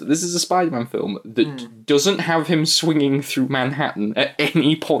about this, but this is a Spider-Man film that doesn't have him swinging through Manhattan at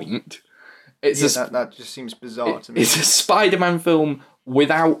any point. That just seems bizarre to me. It's a Spider-Man film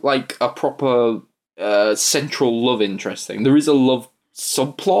without, like, a proper central love interest thing. There is a love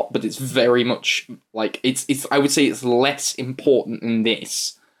subplot, but it's very much, like, it's I would say it's less important in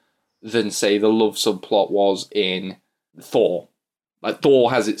this than, say, the love subplot was in Thor. Like,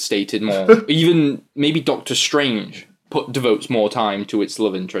 Thor has it stated more. Even maybe Doctor Strange devotes more time to its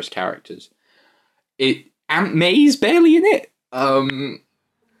love interest characters. Aunt May's barely in it.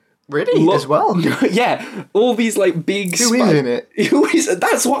 Really? As well? Yeah, all these, like, big... Who is in it? Who is...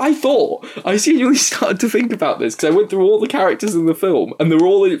 That's what I thought. I seriously started to think about this, because I went through all the characters in the film, and they were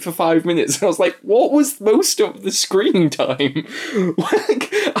all in it for 5 minutes, and I was like, what was most of the screen time? Like,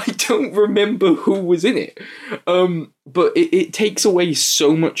 I don't remember who was in it. But it takes away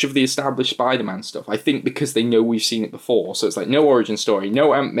so much of the established Spider-Man stuff, I think, because they know we've seen it before. So it's like, no origin story,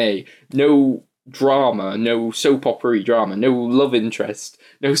 no Aunt May, no drama, no soap opera drama, no love interest,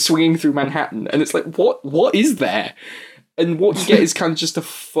 no swinging through Manhattan, and it's like, what is there? And what you get is kind of just a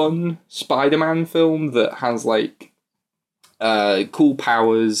fun Spider-Man film that has, like, cool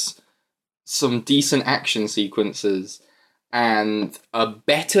powers, some decent action sequences, and a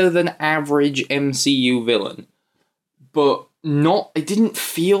better than average MCU villain, but it didn't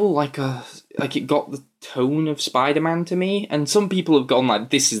feel like it got the tone of Spider-Man to me. And some people have gone like,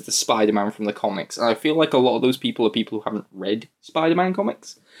 this is the Spider-Man from the comics, and I feel like a lot of those people are people who haven't read Spider-Man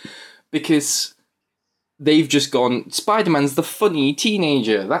comics, because they've just gone, Spider-Man's the funny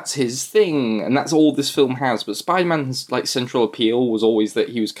teenager, that's his thing, and that's all this film has. But Spider-Man's, like, central appeal was always that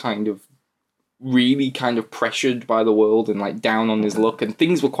he was kind of really kind of pressured by the world and, like, down on his luck, and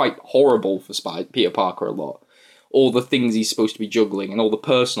things were quite horrible for Peter Parker a lot. All the things he's supposed to be juggling and all the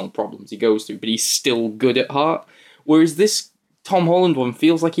personal problems he goes through, but he's still good at heart. Whereas this Tom Holland one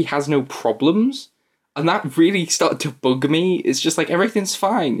feels like he has no problems, and that really started to bug me. It's just like, everything's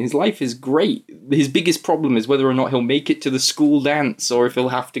fine, his life is great. His biggest problem is whether or not he'll make it to the school dance, or if he'll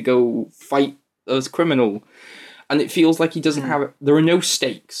have to go fight as criminal. And it feels like he doesn't have... There are no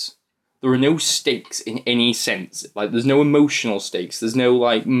stakes. There are no stakes in any sense. Like, there's no emotional stakes. There's no,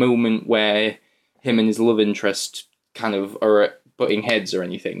 like, moment where him and his love interest kind of are at butting heads or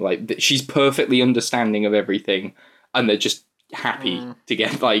anything. Like, she's perfectly understanding of everything, and they're just happy to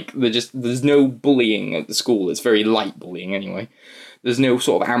get, like, there's no bullying at the school. It's very light bullying anyway. There's no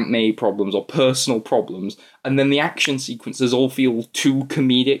sort of Aunt May problems or personal problems, and then the action sequences all feel too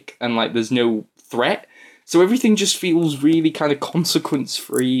comedic, and, like, there's no threat. So everything just feels really kind of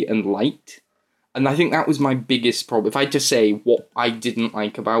consequence-free and light. And I think that was my biggest problem. If I had to say what I didn't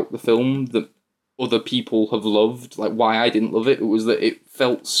like about the film that other people have loved, like why I didn't love it, it was that it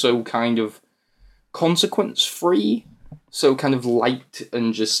felt so kind of consequence-free, so kind of light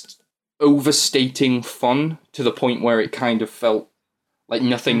and just overstating fun to the point where it kind of felt like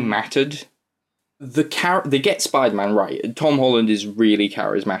nothing mattered. They get Spider-Man right. Tom Holland is really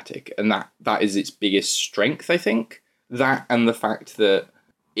charismatic, and that is its biggest strength, I think. That and the fact that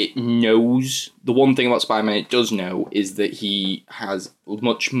it knows... The one thing about Spider-Man it does know is that he has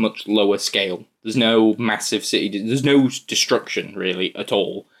much, much lower scale. There's no massive city. There's no destruction, really, at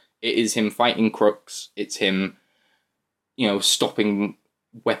all. It is him fighting crooks. It's him, stopping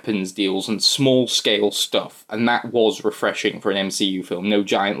weapons deals and small scale stuff, and that was refreshing for an MCU film. No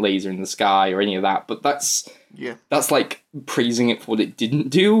giant laser in the sky or any of that, but that's like praising it for what it didn't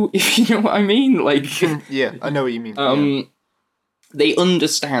do, if you know what I mean. Like, yeah, I know what you mean. They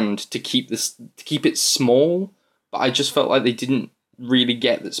understand to keep it small, but I just felt like they didn't really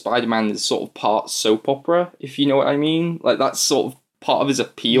get that Spider-Man is sort of part soap opera, if you know what I mean. Like, that's sort of part of his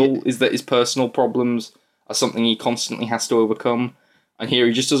appeal, is that his personal problems are something he constantly has to overcome, and here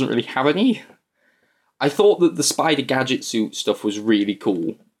he just doesn't really have any. I thought that the Spider Gadget suit stuff was really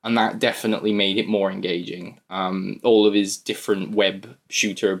cool, and that definitely made it more engaging. All of his different web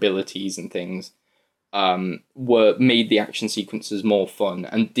shooter abilities and things made the action sequences more fun,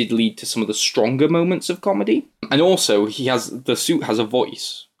 and did lead to some of the stronger moments of comedy. And also, the suit has a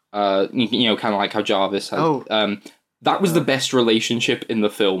voice. You know, kind of like how Jarvis has. That was the best relationship in the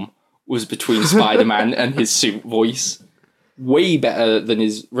film, was between Spider-Man and his suit voice. Way better than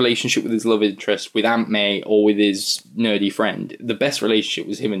his relationship with his love interest, with Aunt May, or with his nerdy friend. The best relationship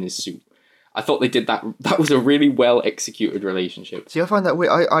was him and his suit. I thought they did that. That was a really well executed relationship. See, I find that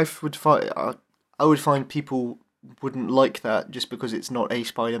weird. I would find people wouldn't like that just because it's not a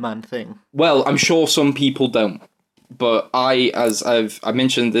Spider-Man thing. Well, I'm sure some people don't. But I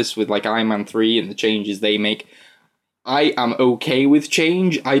mentioned this with like Iron Man 3 and the changes they make, I am okay with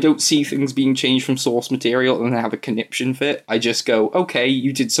change. I don't see things being changed from source material and have a conniption fit. I just go, okay,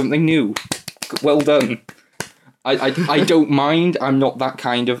 you did something new. Well done. I don't mind. I'm not that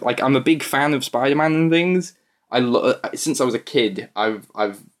kind of... Like, I'm a big fan of Spider-Man and things. Since I was a kid,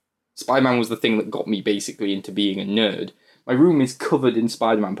 Spider-Man was the thing that got me basically into being a nerd. My room is covered in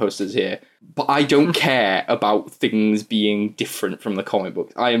Spider-Man posters here, but I don't care about things being different from the comic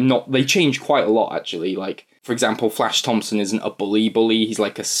book. I am not... They change quite a lot, actually. Like, for example, Flash Thompson isn't a bully. He's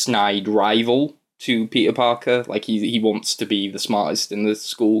like a snide rival to Peter Parker. Like, he wants to be the smartest in the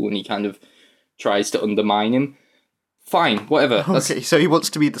school, and he kind of tries to undermine him. Fine, whatever. Okay, so he wants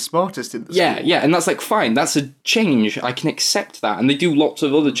to be the smartest in the school. Yeah, and that's like, fine, that's a change. I can accept that. And they do lots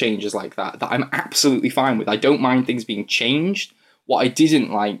of other changes like that I'm absolutely fine with. I don't mind things being changed. What I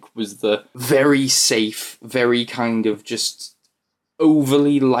didn't like was the very safe, very kind of just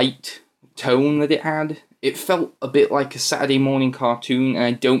overly light tone that it had. It felt a bit like a Saturday morning cartoon, and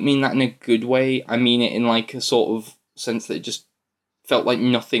I don't mean that in a good way. I mean it in like a sort of sense that it just felt like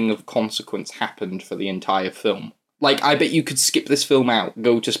nothing of consequence happened for the entire film. Like, I bet you could skip this film out,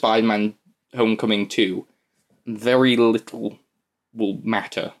 go to Spider-Man Homecoming 2, very little will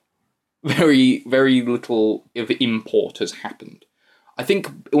matter. Very, very little of import has happened. I think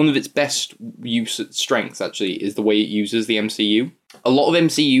one of its best strengths, actually, is the way it uses the MCU. A lot of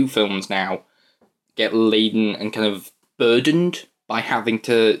MCU films now get laden and kind of burdened by having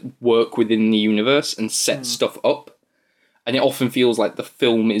to work within the universe and set stuff up. And it often feels like the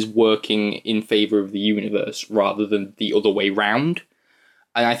film is working in favour of the universe rather than the other way round.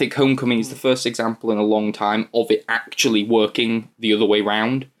 And I think Homecoming is the first example in a long time of it actually working the other way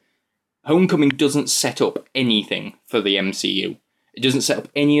round. Homecoming doesn't set up anything for the MCU. It doesn't set up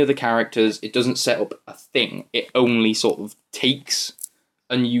any other characters. It doesn't set up a thing. It only sort of takes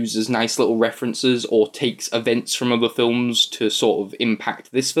and uses nice little references or takes events from other films to sort of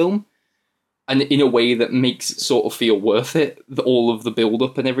impact this film. And in a way that makes it sort of feel worth it, all of the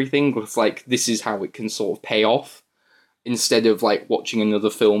build-up and everything. It's like, this is how it can sort of pay off. Instead of, like, watching another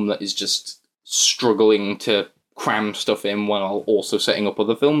film that is just struggling to cram stuff in while also setting up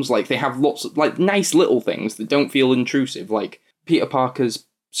other films. Like, they have lots of, like, nice little things that don't feel intrusive. Like, Peter Parker's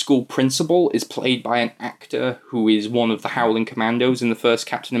school principal is played by an actor who is one of the Howling Commandos in the first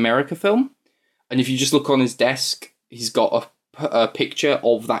Captain America film. And if you just look on his desk, he's got a picture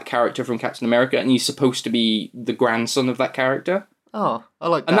of that character from Captain America, and he's supposed to be the grandson of that character. Oh, I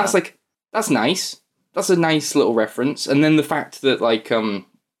like that. And that's nice. That's a nice little reference. And then the fact that, like, the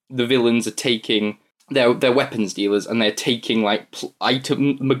villains are taking... They're weapons dealers, and they're taking, like,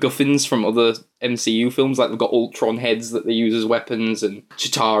 item MacGuffins from other MCU films. Like, they've got Ultron heads that they use as weapons, and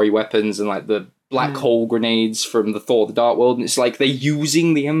Chitauri weapons, and, like, the black hole grenades from the Thor The Dark World. And it's like they're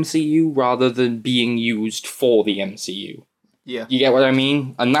using the MCU rather than being used for the MCU. Yeah. You get what I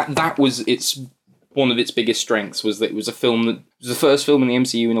mean? And that was one of its biggest strengths, was that it was a film that was the first film in the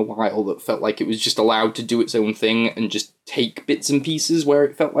MCU in a while that felt like it was just allowed to do its own thing and just take bits and pieces where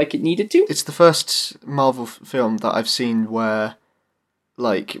it felt like it needed to. It's the first Marvel film that I've seen where,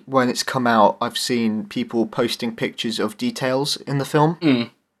 like, when it's come out, I've seen people posting pictures of details in the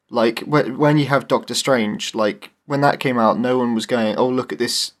film. Like, when you have Doctor Strange, like, when that came out, no one was going, oh, look at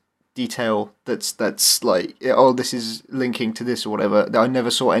this detail that's like, oh, this is linking to this or whatever. I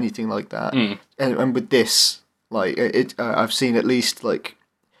never saw anything like that. And with this, like, I've seen at least, like,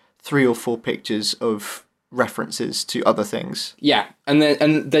 3 or 4 pictures of references to other things. Yeah, and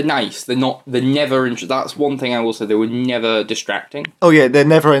they're nice. They're never. That's one thing I will say. They were never distracting. Oh yeah, they're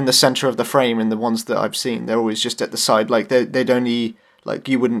never in the center of the frame in the ones that I've seen. They're always just at the side. Like they'd only, like,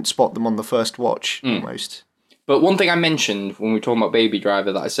 you wouldn't spot them on the first watch almost. But one thing I mentioned when we were talking about Baby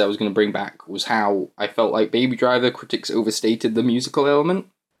Driver that I said I was going to bring back was how I felt like Baby Driver critics overstated the musical element.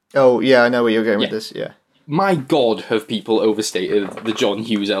 Oh yeah, I know where you're going with this. Yeah. My God, have people overstated the John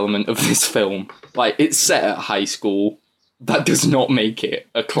Hughes element of this film. Like, it's set at high school. That does not make it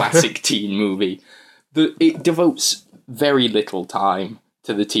a classic teen movie. It devotes very little time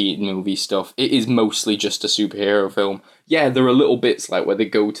to the teen movie stuff. It is mostly just a superhero film. Yeah, there are little bits like where they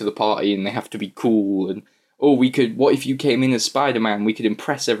go to the party and they have to be cool, and what if you came in as Spiderman? We could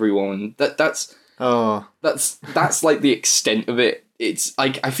impress everyone. That's like the extent of it. It's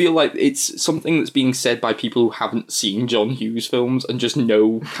like, I feel like it's something that's being said by people who haven't seen John Hughes films and just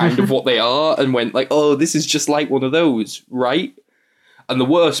know kind of what they are and went like, oh, this is just like one of those, right? And the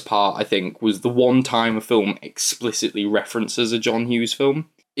worst part, I think, was the one time a film explicitly references a John Hughes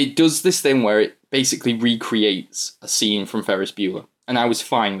film. It does this thing where it basically recreates a scene from Ferris Bueller. And I was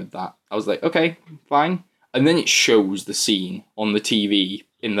fine with that. I was like, okay, fine. And then it shows the scene on the TV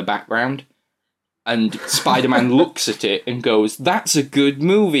in the background. And Spider-Man looks at it and goes, that's a good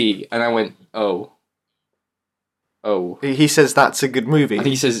movie. And I went, oh. He says that's a good movie. And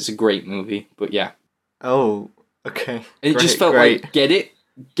he says it's a great movie, but yeah. Oh, okay. And it just felt like, get it?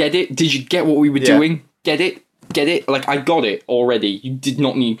 Get it? Did you get what we were doing? Get it? Get it? Like, I got it already. You did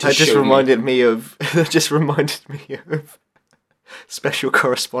not need to show me. That just reminded me of Special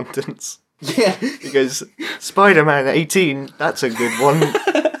Correspondence. Yeah. He goes, Spider-Man 18, that's a good one.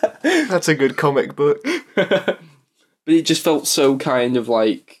 That's a good comic book. But it just felt so kind of,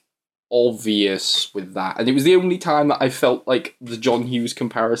 like, obvious with that. And it was the only time that I felt like the John Hughes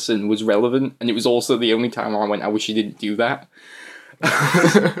comparison was relevant. And it was also the only time I went, I wish he didn't do that.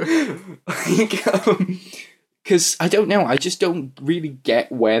 Because, I don't know, I just don't really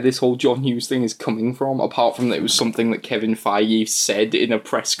get where this whole John Hughes thing is coming from, apart from that it was something that Kevin Feige said in a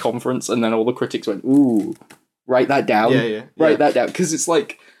press conference, and then all the critics went, ooh, write that down. Write that down. Because it's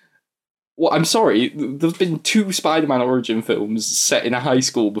like, well, I'm sorry, there's been 2 Spider-Man origin films set in a high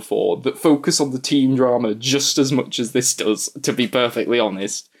school before that focus on the teen drama just as much as this does, to be perfectly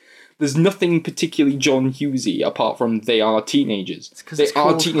honest. There's nothing particularly John Hughesy apart from they are teenagers.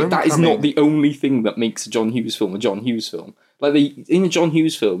 That is not the only thing that makes a John Hughes film a John Hughes film. Like, in a John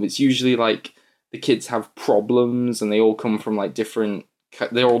Hughes film, it's usually like the kids have problems and they all come from like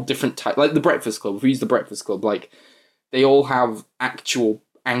they're all different types. Like The Breakfast Club, if we use The Breakfast Club, like they all have actual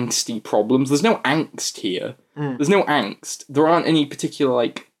angsty problems. There's no angst here. There's no angst. There aren't any particular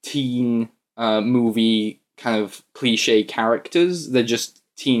like teen movie kind of cliche characters. They're just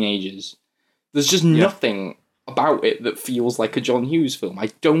teenagers. There's just nothing about it that feels like a John Hughes film. I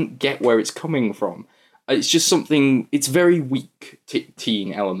don't get where it's coming from. It's just something, it's very weak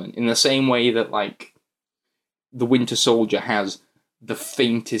teen element, in the same way that like The Winter Soldier has the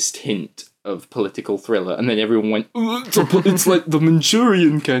faintest hint of political thriller, and then everyone went, it's like the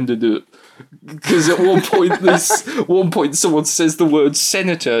Manchurian Candidate. Because at one point someone says the word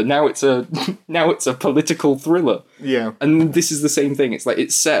senator, now it's a political thriller. Yeah. And this is the same thing. It's like,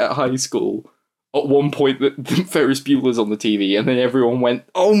 it's set at high school. At one point, that Ferris Bueller's on the TV, and then everyone went,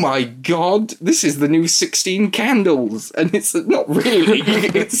 oh my God, this is the new 16 Candles. And it's not really.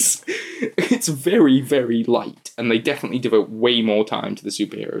 It's very, very light. And they definitely devote way more time to the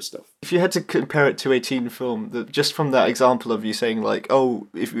superhero stuff. If you had to compare it to a teen film, just from that example of you saying, like, oh,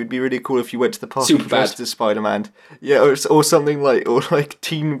 if it would be really cool if you went to the party dressed as Spider-Man. Yeah, or something like,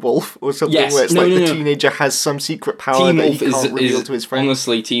 Teen Wolf, or something where it's the teenager has some secret power that he can't reveal to his friends.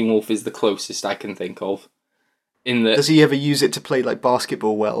 Honestly, Teen Wolf is the closest I can think of. Does he ever use it to play like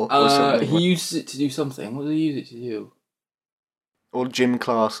basketball well or something? He uses it to do something. What did he use it to do? Or gym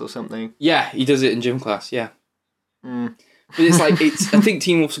class or something. Yeah, he does it in gym class, yeah. But it's like, I think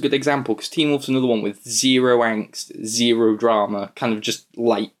Teen Wolf's a good example, because Teen Wolf's another one with zero angst, zero drama, kind of just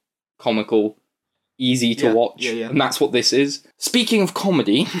light, comical, easy to watch. And that's what this is. Speaking of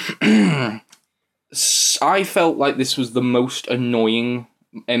comedy, I felt like this was the most annoying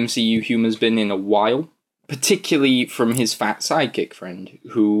MCU humor's been in a while, particularly from his fat sidekick friend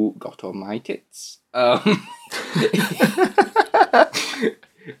who got on my tits.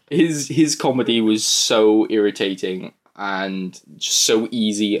 His comedy was so irritating and just so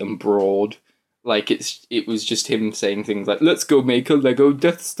easy and broad. Like, it was just him saying things like, let's go make a Lego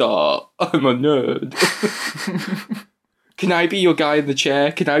Death Star, I'm a nerd. Can I be your guy in the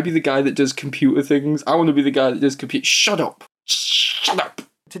chair? Can I be the guy that does computer things? I want to be the guy that does computer. Shut up.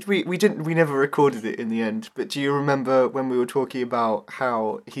 Did we never recorded it in the end, but do you remember when we were talking about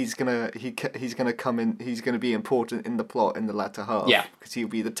how he's gonna come in, he's gonna be important in the plot in the latter half? Yeah. Because he'll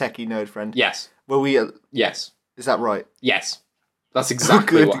be the techie nerd friend. Yes. Well, Yes. Is that right? Yes. That's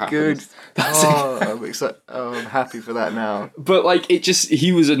exactly what happens. Good. I'm happy for that now. But, like,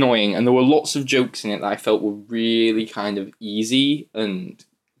 he was annoying, and there were lots of jokes in it that I felt were really kind of easy and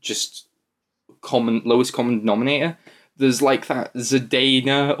just lowest common denominator. There's, like, that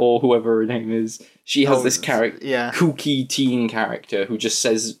Zidane, or whoever her name is. She has this character, kooky teen character, who just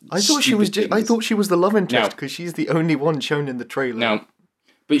says I thought she was the love interest, because she's the only one shown in the trailer. No.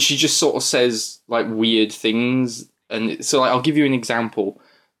 But she just sort of says, like, weird things. And so, like, I'll give you an example.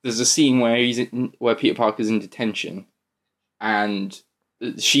 There's a scene where Peter Parker's in detention, and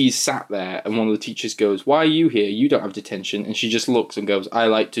she's sat there, and one of the teachers goes, "Why are you here? You don't have detention." And she just looks and goes, "I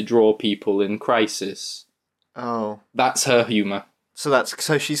like to draw people in crisis." Oh. That's her humour. So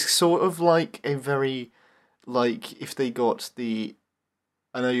she's sort of like a very, like, if they got the...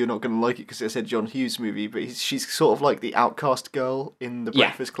 I know you're not going to like it because it's a John Hughes movie, but she's sort of like the outcast girl in The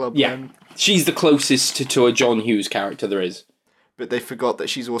Breakfast Club. Yeah, then. She's the closest to a John Hughes character there is. But they forgot that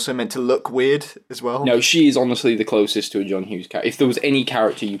she's also meant to look weird as well. No, she is honestly the closest to a John Hughes character. If there was any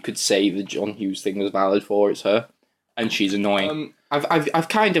character you could say the John Hughes thing was valid for, it's her. And she's annoying. I've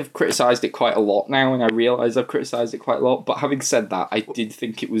kind of criticised it quite a lot now, and I realise I've criticised it quite a lot, but having said that, I did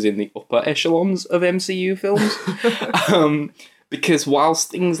think it was in the upper echelons of MCU films. Because whilst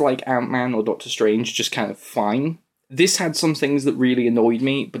things like Ant-Man or Doctor Strange just kind of fine, this had some things that really annoyed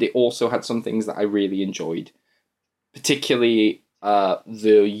me, but it also had some things that I really enjoyed. Particularly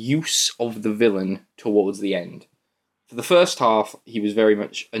the use of the villain towards the end. For the first half, he was very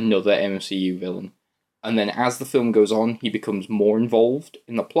much another MCU villain. And then as the film goes on, he becomes more involved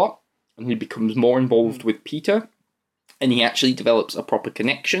in the plot, and he becomes more involved with Peter, and he actually develops a proper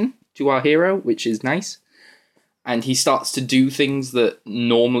connection to our hero, which is nice. And he starts to do things that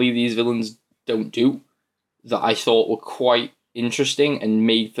normally these villains don't do, that I thought were quite interesting and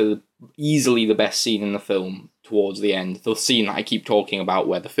made for easily the best scene in the film towards the end. The scene that I keep talking about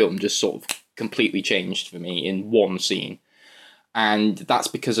where the film just sort of completely changed for me in one scene. And that's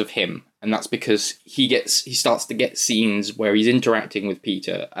because of him. And that's because he starts to get scenes where he's interacting with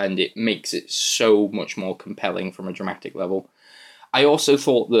Peter, and it makes it so much more compelling from a dramatic level. I also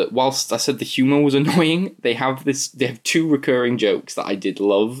thought that whilst I said the humour was annoying, they have two recurring jokes that I did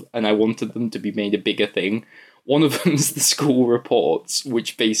love, and I wanted them to be made a bigger thing. One of them's the school reports,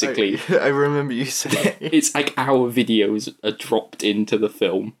 which basically... I remember you saying. It's like our videos are dropped into the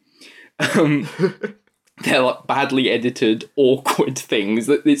film. They're like badly edited, awkward things.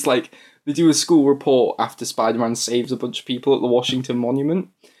 It's like they do a school report after Spider-Man saves a bunch of people at the Washington Monument,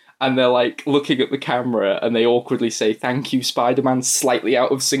 and they're like looking at the camera and they awkwardly say, "Thank you, Spider-Man," slightly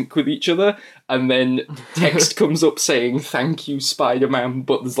out of sync with each other, and then text comes up saying, "Thank you, Spider-Man,"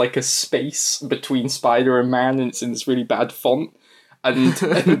 but there's like a space between Spider and Man, and it's in this really bad font. And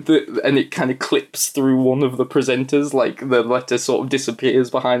it kind of clips through one of the presenters, like the letter sort of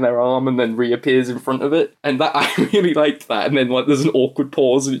disappears behind their arm and then reappears in front of it. And that I really liked that. And then like there's an awkward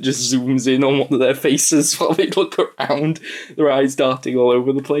pause and it just zooms in on one of their faces while they look around, their eyes darting all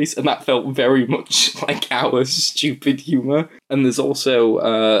over the place. And that felt very much like our stupid humour. And there's also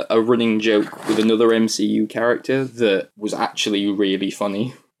a running joke with another MCU character that was actually really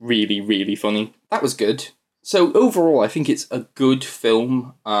funny. Really, really funny. That was good. So overall, I think it's a good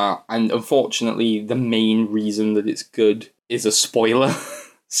film, and unfortunately, the main reason that it's good is a spoiler,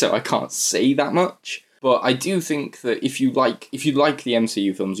 so I can't say that much. But I do think that if you like the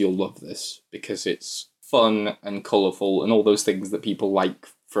MCU films, you'll love this, because it's fun and colourful and all those things that people like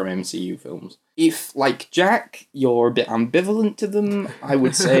from MCU films. If, like Jack, you're a bit ambivalent to them, I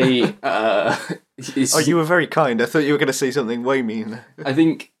would say... Oh, you were very kind. I thought you were going to say something way mean. I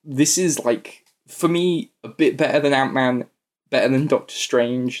think this is, like... For me, a bit better than Ant-Man, better than Doctor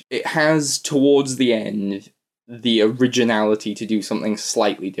Strange. It has, towards the end, the originality to do something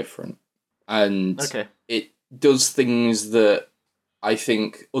slightly different. And it does things that I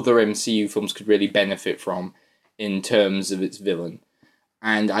think other MCU films could really benefit from in terms of its villain.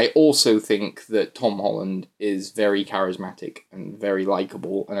 And I also think that Tom Holland is very charismatic and very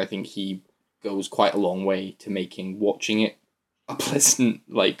likeable, and I think he goes quite a long way to making watching it a pleasant,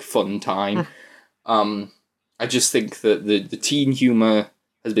 like, fun time. I just think that the teen humour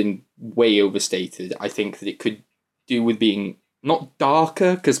has been way overstated. I think that it could do with being not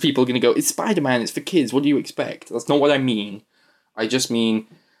darker, because people are going to go, "It's Spider-Man, it's for kids, what do you expect?" That's not what I mean. I just mean,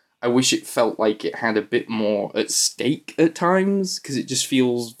 I wish it felt like it had a bit more at stake at times, because it just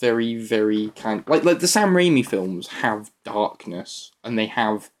feels very, very kind of... Like the Sam Raimi films have darkness, and they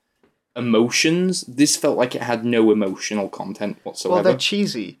have emotions. This felt like it had no emotional content whatsoever. Well, they're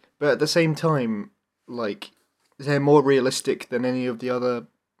cheesy, but at the same time, like, they're more realistic than any of the other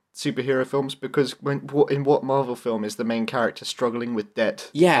superhero films, because in what Marvel film is the main character struggling with debt?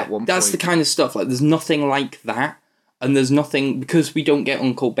 Yeah, at one that's point? the kind of stuff. Like, there's nothing like that. And there's nothing, because we don't get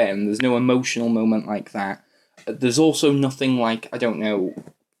Uncle Ben, there's no emotional moment like that. There's also nothing like, I don't know,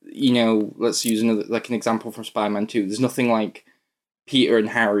 let's use an example from Spider-Man 2. There's nothing like Peter and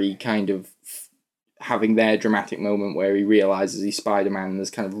Harry kind of having their dramatic moment where he realises he's Spider-Man, and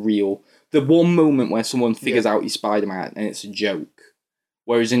there's kind of real... The one moment where someone figures out he's Spider-Man and it's a joke.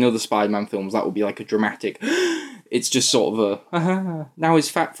 Whereas in other Spider-Man films, that would be like a dramatic... It's just sort of now his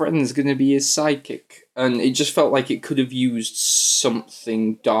fat friend's going to be his sidekick. And it just felt like it could have used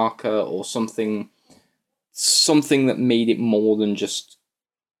something darker or something that made it more than just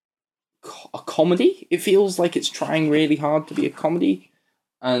a comedy. It feels like it's trying really hard to be a comedy.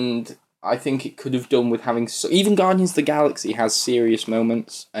 And I think it could have done with having... Even Guardians of the Galaxy has serious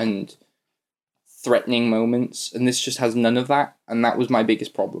moments and threatening moments. And this just has none of that. And that was my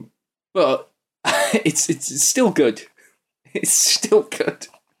biggest problem. But... it's still good. It's still good.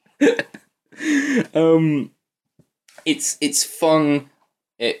 It's fun.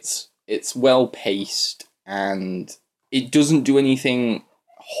 It's well paced, and it doesn't do anything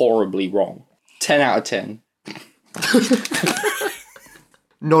horribly wrong. 10 out of 10.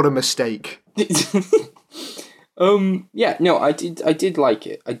 Not a mistake. Yeah, no, I did like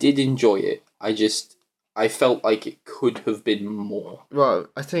it. I did enjoy it. I felt like it could have been more. Well,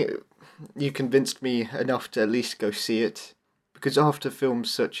 I think you convinced me enough to at least go see it, because after films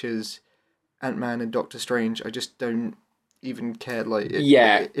such as Ant-Man and Doctor Strange, I just don't even care.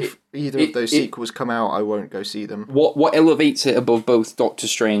 If either of those sequels come out, I won't go see them. What elevates it above both Doctor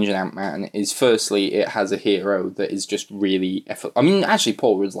Strange and Ant-Man is, firstly, it has a hero that is just really... I mean, actually,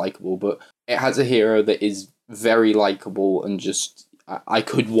 Paul Rudd's likeable, but it has a hero that is very likeable, and just... I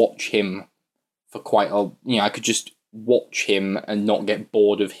could watch him for quite a... I could just watch him and not get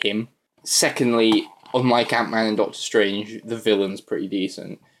bored of him. Secondly, unlike Ant-Man and Doctor Strange, the villain's pretty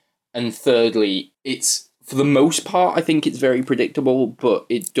decent. And thirdly, it's, for the most part, I think it's very predictable, but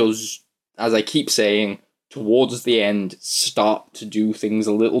it does, as I keep saying, towards the end, start to do things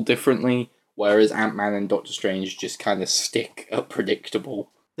a little differently, whereas Ant-Man and Doctor Strange just kind of stick at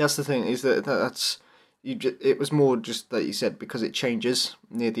predictable. That's the thing, is that's... it was more just that you said, because it changes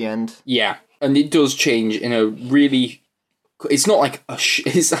near the end. Yeah, and it does change in a really... It's not like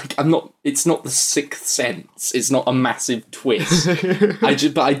it's like it's not the Sixth Sense. It's not a massive twist. But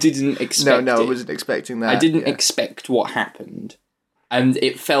I didn't expect. No, I wasn't expecting that. I didn't expect what happened, and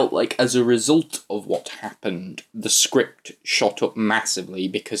it felt like, as a result of what happened, the script shot up massively,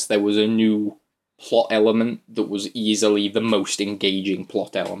 because there was a new plot element that was easily the most engaging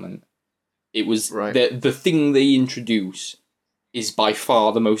plot element. It was the thing they introduce is by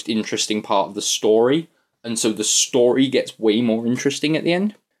far the most interesting part of the story. And so the story gets way more interesting at the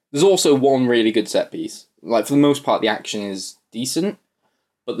end. There's also one really good set piece. Like, for the most part, the action is decent.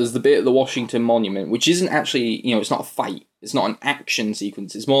 But there's the bit at the Washington Monument, which isn't actually, it's not a fight. It's not an action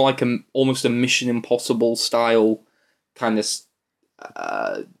sequence. It's more like almost a Mission Impossible style kind of...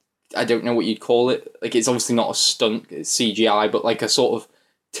 I don't know what you'd call it. Like, it's obviously not a stunt, it's CGI, but like a sort of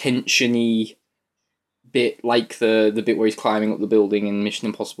tension-y bit, like the bit where he's climbing up the building in Mission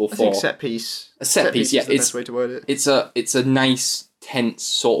Impossible 4. I think set piece. A set piece, yeah. Is the best way to word it. It's a nice, tense,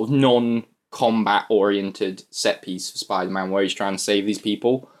 sort of non-combat oriented set piece for Spider-Man, where he's trying to save these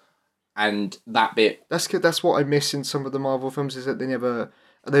people, and that bit. That's what I miss in some of the Marvel films, is that they never.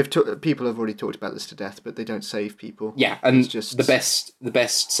 People have already talked about this to death, but they don't save people. Yeah, and it's just the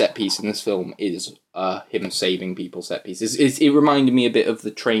best set piece in this film is him saving people set pieces. It reminded me a bit of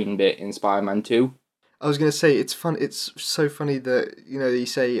the train bit in Spider-Man 2. I was going to say, it's fun. It's so funny that, you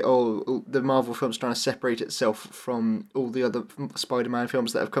say, oh, the Marvel film's trying to separate itself from all the other Spider-Man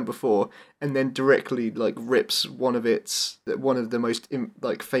films that have come before, and then directly rips one of the most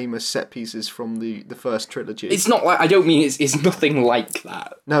famous set pieces from the first trilogy. It's not like, I don't mean it's nothing like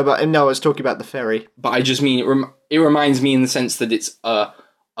that. No, I was talking about the ferry. But I just mean it reminds me in the sense that it's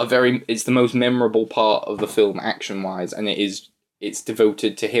it's the most memorable part of the film action wise, and it's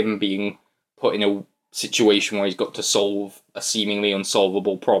devoted to him being put in a situation where he's got to solve a seemingly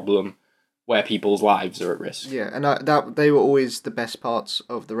unsolvable problem where people's lives are at risk. Yeah, and that they were always the best parts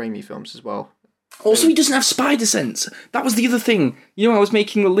of the Raimi films as well. Also, he doesn't have spider sense. That was the other thing. You know, I was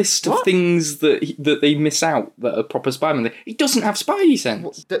making a list of things that they miss out that are proper Spider-Man. He doesn't have Spidey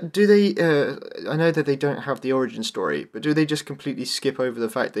sense. Do they? I know that they don't have the origin story, but do they just completely skip over the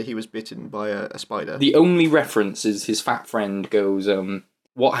fact that he was bitten by a spider? The only reference is his fat friend goes,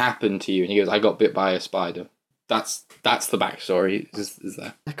 "What happened to you?" And he goes, "I got bit by a spider." That's the backstory. Is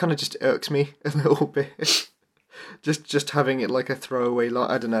there? That kind of just irks me a little bit. just having it like a throwaway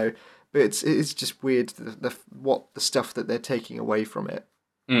line. I don't know. But it's just weird the stuff that they're taking away from it,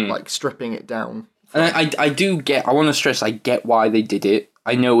 like stripping it down. And I want to stress, I get why they did it.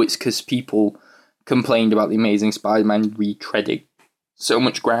 I know it's because people complained about the Amazing Spider-Man retreading so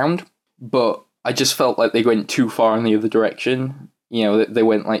much ground, but I just felt like they went too far in the other direction. You know, they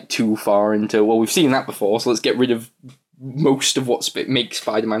went like too far into, well, we've seen that before, so let's get rid of most of what makes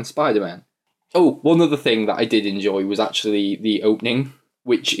Spider-Man Spider-Man. Oh, one other thing that I did enjoy was actually the opening,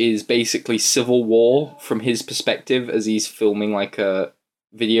 which is basically Civil War from his perspective as he's filming like a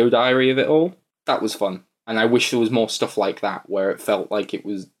video diary of it all. That was fun. And I wish there was more stuff like that, where it felt like it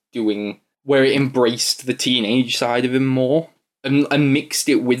was where it embraced the teenage side of him more and mixed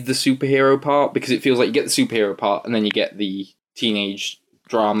it with the superhero part, because it feels like you get the superhero part and then you get the teenage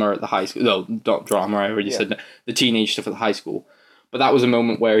drama at the high school. No, not drama, I already said that. The teenage stuff at the high school. But that was a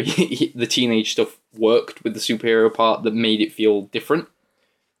moment where the teenage stuff worked with the superhero part that made it feel different.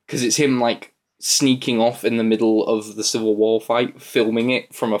 Because it's him, like, sneaking off in the middle of the Civil War fight, filming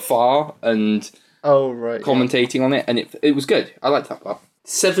it from afar, and commentating on it, and it was good. I liked that part.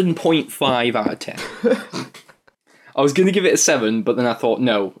 7.5 out of 10. I was going to give it a 7, but then I thought,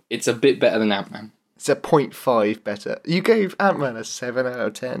 no, it's a bit better than Ant-Man. It's a 0.5 better. You gave Ant-Man a 7 out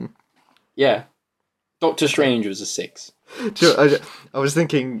of 10. Yeah. Doctor Strange was a 6. I was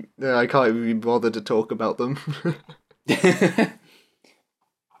thinking, I can't even be bothered to talk about them.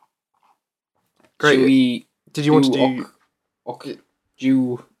 Great. Did you want to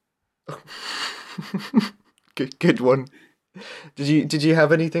do... Good one. Did you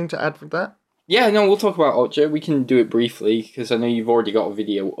have anything to add with that? Yeah, no, we'll talk about Okja. We can do it briefly, because I know you've already got a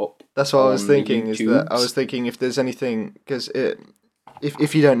video up. That's what I was thinking, is that I was thinking if there's anything, because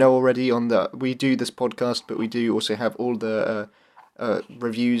if you don't know already, we do this podcast, but we do also have all the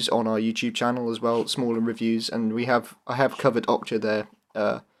reviews on our YouTube channel as well, smaller reviews, and I have covered Okja there.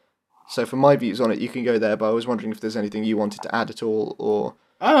 So for my views on it, you can go there. But I was wondering if there's anything you wanted to add at all, or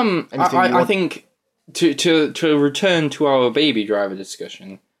I think to return to our Baby Driver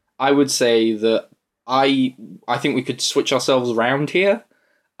discussion, I would say that I think we could switch ourselves around here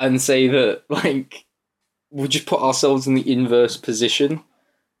and say that, like, we'll just put ourselves in the inverse position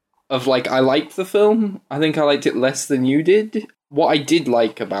of, like, I liked the film. I think I liked it less than you did. What I did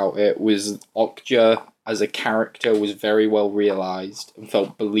like about it was Okja as a character was very well realised and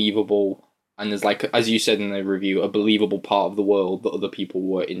felt believable, and there's, like, as you said in the review, a believable part of the world that other people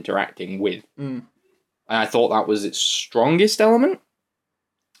were interacting with. And I thought that was its strongest element.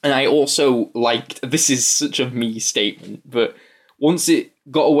 And I also liked, this is such a me statement, but once it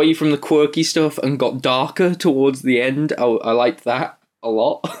got away from the quirky stuff and got darker towards the end, I liked that a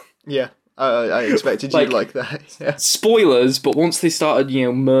lot. Yeah, I expected you'd like that. Yeah. Spoilers, but once they started,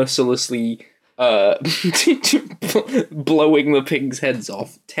 mercilessly blowing the pigs' heads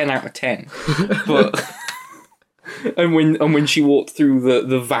off, 10 out of 10. But and when she walked through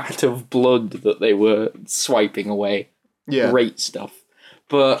the vat of blood that they were swiping away, great stuff.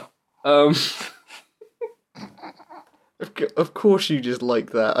 But of course you just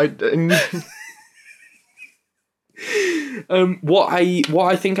like that. What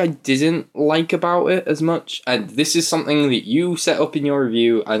I think I didn't like about it as much, and this is something that you set up in your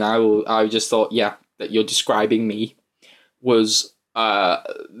review, and I just thought, that you're describing me, was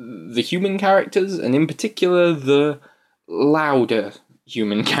the human characters, and in particular the louder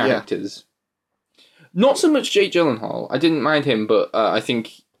human characters. Not so much Jake Gyllenhaal. I didn't mind him, but I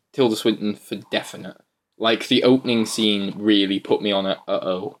think Tilda Swinton for definite. Like, the opening scene really put me on a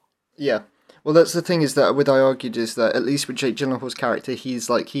uh-oh. Yeah. Well, that's the thing, is that what I argued is that at least with Jake Gyllenhaal's character, he is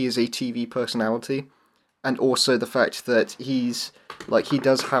a TV personality, and also the fact that he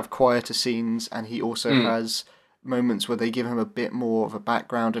does have quieter scenes, and he also has moments where they give him a bit more of a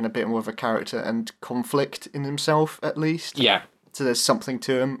background and a bit more of a character and conflict in himself, at least. Yeah. So there's something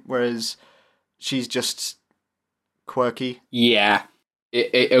to him, whereas she's just quirky. Yeah.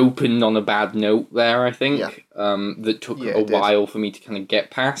 It opened on a bad note there, I think, that took a while for me to kind of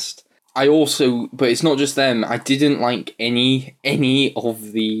get past. I also, but it's not just them, I didn't like any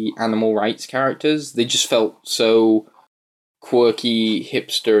of the animal rights characters. They just felt so quirky,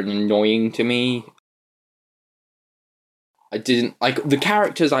 hipster, and annoying to me. I didn't like the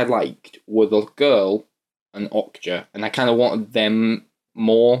characters I liked were the girl and Okja, and I kind of wanted them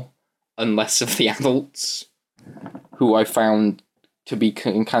more and less of the adults, who I found to be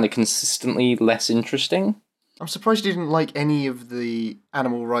kind of consistently less interesting. I'm surprised you didn't like any of the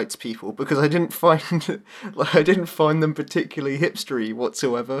animal rights people, because I didn't find them particularly hipstery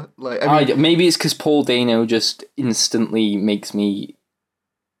whatsoever. Like, I mean, maybe it's because Paul Dano just instantly makes me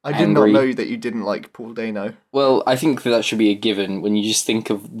I did angry. not know that you didn't like Paul Dano. Well, I think that should be a given when you just think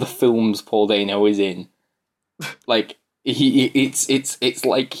of the films Paul Dano is in. Like it's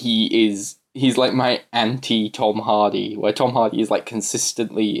like he's like my anti Tom Hardy, where Tom Hardy is like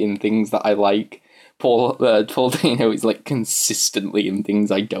consistently in things that I like. Paul Dano is like consistently in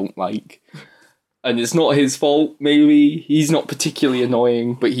things I don't like, and it's not his fault. Maybe he's not particularly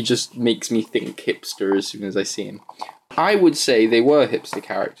annoying, but he just makes me think hipster as soon as I see him. I would say they were hipster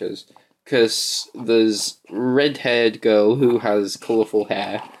characters because there's red-haired girl who has colourful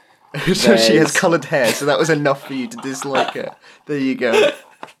hair. So she has coloured hair, so that was enough for you to dislike her. There you go.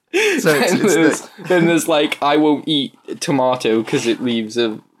 So then there's like, I won't eat tomato because it leaves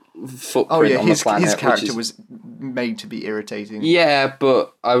a footprint on the planet. His character was made to be irritating. Yeah,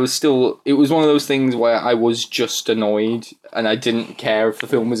 but I was still... It was one of those things where I was just annoyed, and I didn't care if the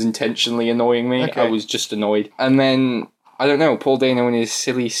film was intentionally annoying me. Okay. I was just annoyed. And then, I don't know, Paul Dano in his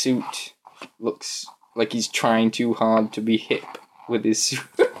silly suit looks like he's trying too hard to be hip with his suit.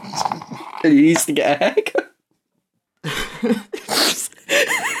 And he needs to get a haircut.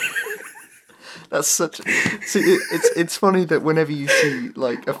 That's such. See, it's funny that whenever you see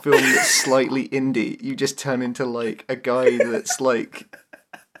like a film that's slightly indie, you just turn into like a guy that's like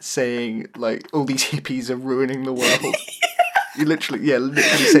saying like all these hippies are ruining the world. You literally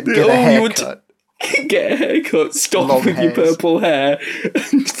said get a haircut. Get a haircut. Stop Long with hairs. your purple hair,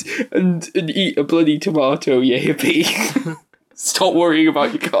 and eat a bloody tomato, you hippie. Stop worrying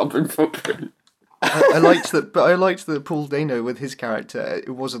about your carbon footprint. I liked that Paul Dano with his character.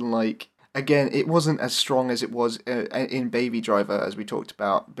 It wasn't like. Again, it wasn't as strong as it was in Baby Driver, as we talked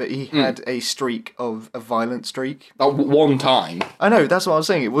about, but he had a violent streak. One time. I know, that's what I was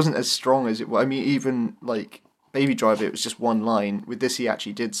saying. It wasn't as strong as it was. I mean, even, like, Baby Driver, it was just one line. With this, he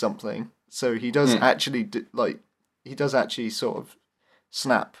actually did something. So he does actually, he does actually sort of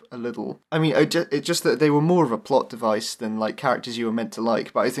snap a little. I mean, it's just that they were more of a plot device than, like, characters you were meant to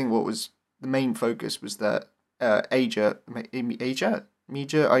like. But I think what was the main focus was that Mija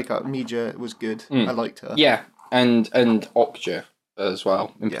was good. I liked her. Yeah, and Okja as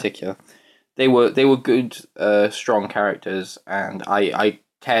well in particular. They were good, strong characters, and I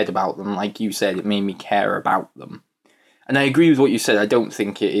cared about them. Like you said, it made me care about them. And I agree with what you said. I don't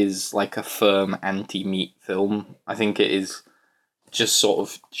think it is like a firm anti-meat film. I think it is just sort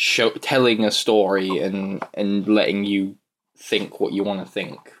of telling a story and letting you think what you want to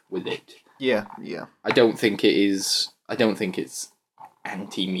think with it. Yeah. I don't think it's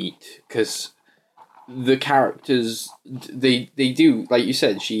anti-meat, because the characters they do, like you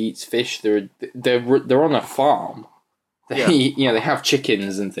said, she eats fish. They're on a farm. They have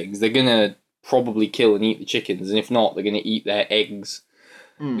chickens and things. They're gonna probably kill and eat the chickens, and if not, they're gonna eat their eggs,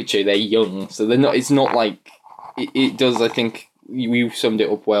 which are their young. So they're not. It's not like it does. I think you summed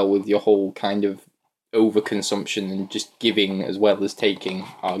it up well with your whole kind of overconsumption and just giving as well as taking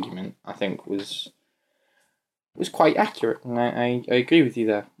argument. I think was quite accurate, and I agree with you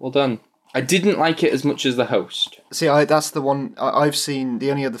there. Well done. I didn't like it as much as The Host. See, that's the one I've seen.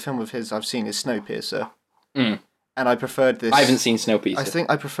 The only other film of his I've seen is Snowpiercer. And I preferred this. I haven't seen Snowpiercer. I think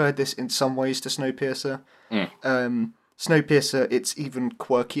I preferred this in some ways to Snowpiercer. Snowpiercer, it's even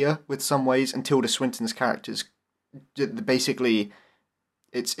quirkier with some ways, and Tilda Swinton's characters, basically,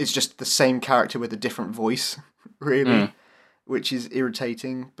 it's just the same character with a different voice, really. Which is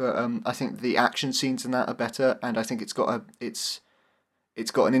irritating, but I think the action scenes in that are better, and I think it's got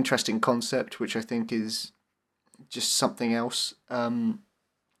an interesting concept, which I think is just something else.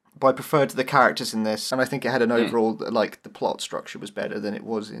 But I preferred the characters in this, and I think it had an overall, like, the plot structure was better than it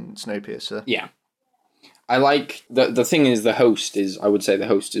was in Snowpiercer. Yeah. I like, the thing is, I would say The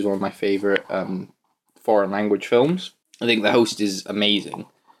Host is one of my favourite foreign language films. I think The Host is amazing.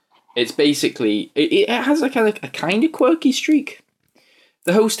 It's basically, it has like a kind of quirky streak.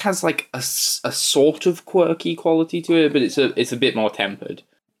 The Host has like a sort of quirky quality to it, but it's a bit more tempered.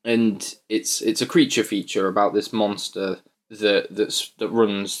 And it's a creature feature about this monster that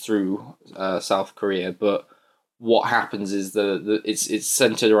runs through South Korea. But what happens is it's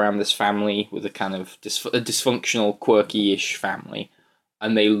centered around this family with a kind of a dysfunctional, quirky-ish family,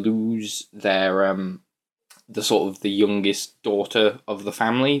 and they lose their the sort of the youngest daughter of the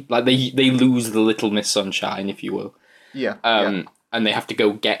family. Like they lose the Little Miss Sunshine, if you will. Yeah. And they have to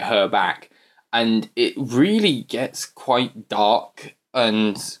go get her back. And it really gets quite dark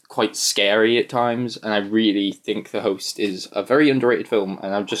and quite scary at times. And I really think The Host is a very underrated film.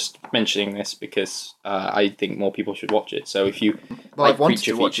 And I'm just mentioning this because I think more people should watch it. So if you I've wanted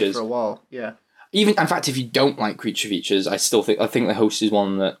to watch it for a while. Yeah. Even, in fact, if you don't like creature features, I think The Host is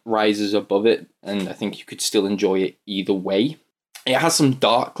one that rises above it, and I think you could still enjoy it either way. It has some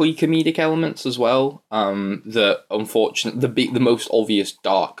darkly comedic elements as well. The most obvious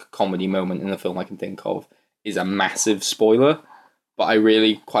dark comedy moment in the film I can think of is a massive spoiler, but I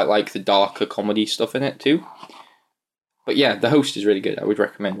really quite like the darker comedy stuff in it too. But yeah, The Host is really good. I would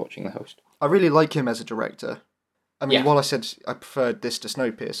recommend watching The Host. I really like him as a director. I mean, while I said I preferred this to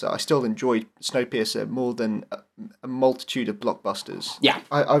Snowpiercer, I still enjoyed Snowpiercer more than a multitude of blockbusters. Yeah.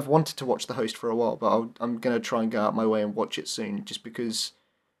 I've wanted to watch The Host for a while, but I'm going to try and go out my way and watch it soon, just because,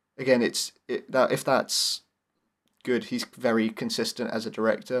 again, if that's good, he's very consistent as a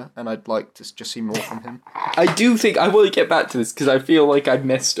director, and I'd like to just see more from him. I do think, I want to get back to this, because I feel like I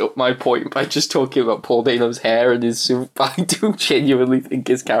messed up my point by just talking about Paul Dano's hair and his suit, but I do genuinely think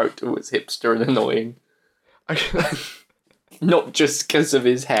his character was hipster and annoying. Not just because of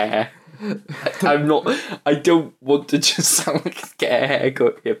his hair. I don't want to just sound like get a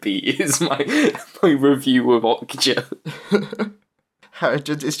haircut hippie is my review of Okja.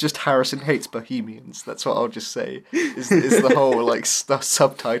 It's just Harrison hates Bohemians. That's what I'll just say. Is the whole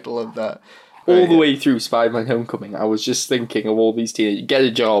subtitle of that. All the way through Spider-Man Homecoming, I was just thinking of all these teenagers. Get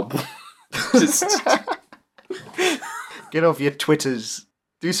a job. Get off your Twitters.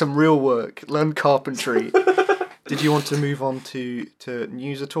 Do some real work. Learn carpentry. Did you want to move on to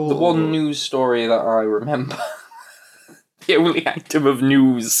news at all? The one news story that I remember, the only item of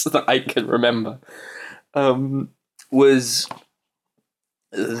news that I can remember, was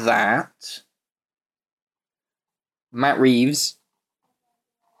that Matt Reeves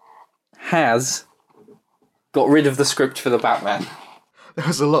has got rid of the script for the Batman. There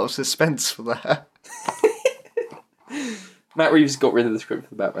was a lot of suspense for that. Matt Reeves got rid of the script for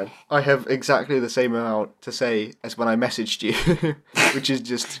the Batman. I have exactly the same amount to say as when I messaged you, which is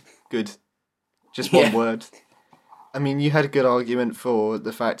just good. Just one word. I mean, you had a good argument for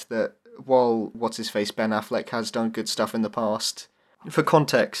the fact that while what's-his-face Ben Affleck has done good stuff in the past, for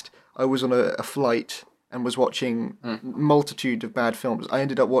context, I was on a flight and was watching multitude of bad films. I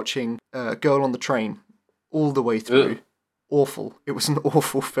ended up watching Girl on the Train all the way through. Awful. It was an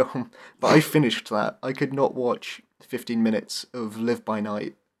awful film. But I finished that. I could not watch 15 minutes of Live by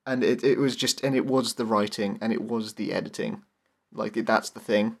Night. And it was just, and it was the writing and it was the editing. Like, that's the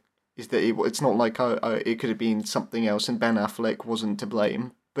thing. Is that it's not like it could have been something else and Ben Affleck wasn't to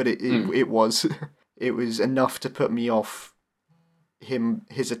blame. But it was. It was enough to put me off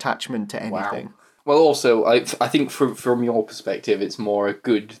his attachment to anything. Wow. Well, also, I think from your perspective, it's more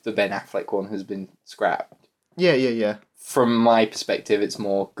good the Ben Affleck one has been scrapped. Yeah. From my perspective, it's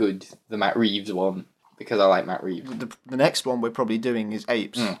more good the Matt Reeves one, because I like Matt Reeves. The next one we're probably doing is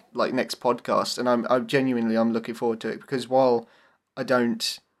Apes, like next podcast, and I'm genuinely looking forward to it, because while I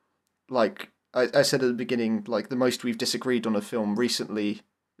don't, like, I said at the beginning, like, the most we've disagreed on a film recently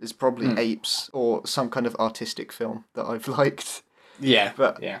is probably Apes, or some kind of artistic film that I've liked. Yeah,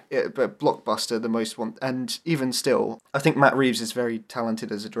 but Blockbuster, the most one, and even still, I think Matt Reeves is very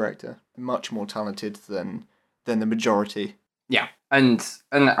talented as a director, much more talented than the majority. Yeah, and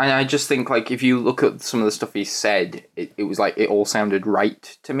I just think, like, if you look at some of the stuff he said, it was like it all sounded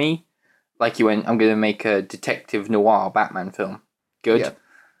right to me. Like, he went, I'm going to make a detective noir Batman film. Good. Yeah.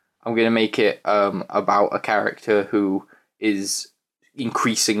 I'm going to make it about a character who is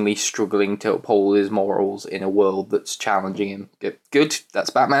increasingly struggling to uphold his morals in a world that's challenging him. Good.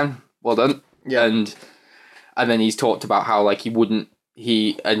 That's Batman. Well done. Yeah. And then he's talked about how, like, he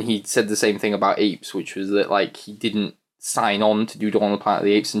said the same thing about Apes, which was that, like, he didn't sign on to do Dawn of the Planet of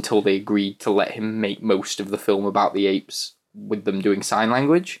the Apes until they agreed to let him make most of the film about the apes with them doing sign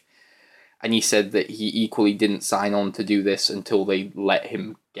language. And he said that he equally didn't sign on to do this until they let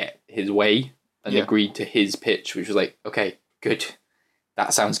him get his way and agreed to his pitch, which was like, okay, good.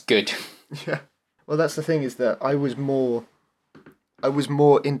 That sounds good. Yeah. Well, that's the thing, is that I was more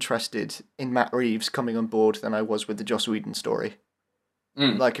interested in Matt Reeves coming on board than I was with the Joss Whedon story.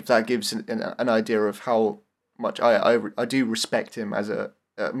 Like, if that gives an idea of how much I do respect him as a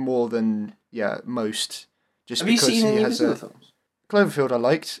more than most. Just Have because you seen he any has of his other films? Cloverfield I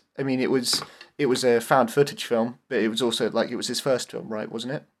liked. I mean, it was a found footage film, but it was also, like, it was his first film, right?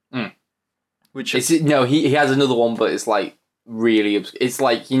 Wasn't it? Which he has another one, but it's like really. It's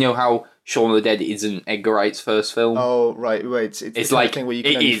like, you know how Shaun of the Dead isn't Edgar Wright's first film. Oh, right. It's the kind like of thing where you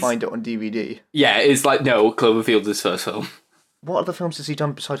can only find it on DVD. Yeah, it's like, no, Cloverfield's his first film. What other films has he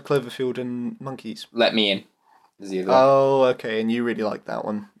done besides Cloverfield and Monkeys? Let Me In is the other. Oh, okay, and you really like that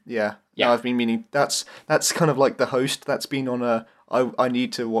one. Yeah. Yeah. No, I've been meaning... That's kind of like The Host. That's been on a... I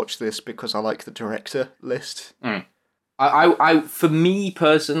need to watch this because I like the director list. Mm. I for me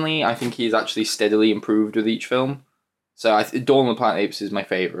personally, I think he's actually steadily improved with each film. So Dawn of the Planet of the Apes is my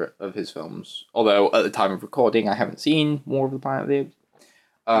favourite of his films. Although at the time of recording, I haven't seen more of the Planet of the Apes.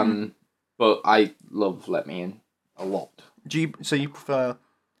 But I love Let Me In a lot. So you prefer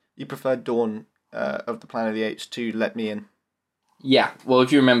Dawn of the Planet of the Apes to Let Me In? Yeah. Well,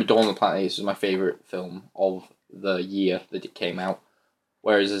 if you remember, Dawn of the Planet of the Apes was my favourite film of the year that it came out.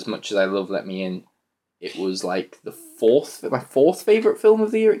 Whereas as much as I love Let Me In, it was like my fourth favourite film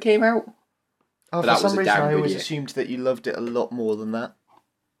of the year it came out. Oh, for some reason I always assumed that you loved it a lot more than that.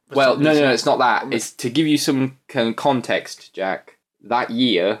 Well, no, it's not that. It's to give you some kind of context, Jack. That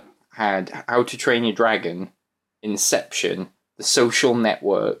year had How to Train Your Dragon, Inception, The Social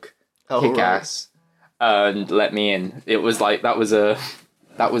Network, Kick-Ass, and Let Me In. It was like that was a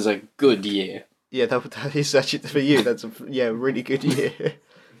good year. Yeah, that is actually for you. That's a really good year.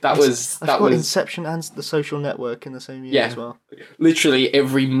 That was Inception and The Social Network in the same year as well. Literally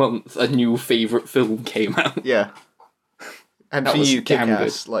every month a new favourite film came out. Yeah. And for you,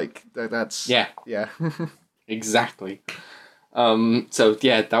 Kick-Ass, like that's yeah. Exactly. So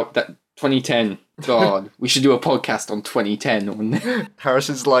yeah, that 2010. God, we should do a podcast on 2010.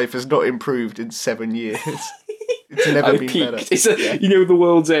 Harrison's life has not improved in 7 years. It's never been peaked. better. It's The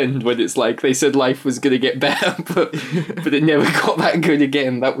World's End, when it's like they said life was going to get better, but it never got that good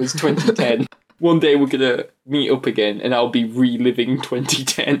again. That was 2010. One day we're going to meet up again, and I'll be reliving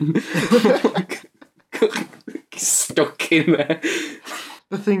 2010. Stuck in there.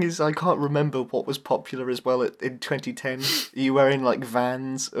 The thing is, I can't remember what was popular as well in 2010. Are you wearing like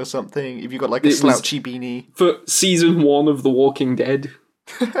Vans or something? Have you got like a slouchy beanie? For season 1 of The Walking Dead.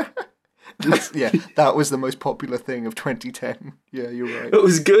 That was the most popular thing of 2010. Yeah, you're right. It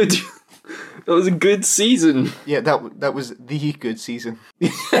was good. That was a good season. Yeah, that was the good season.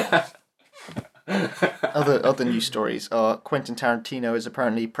 Other news stories are Quentin Tarantino is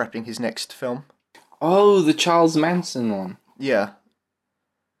apparently prepping his next film. Oh, the Charles Manson one. Yeah.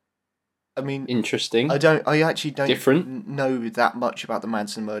 I mean, interesting. I actually don't know that much about the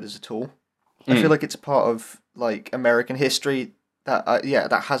Manson murders at all. I feel like it's a part of like American history that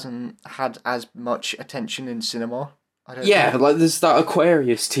that hasn't had as much attention in cinema. Like there's that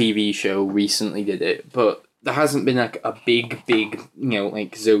Aquarius TV show recently did it, but there hasn't been like a big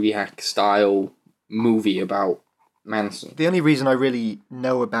like Zodiac style movie about Manson. The only reason I really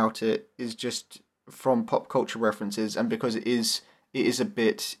know about it is just from pop culture references, and because it is a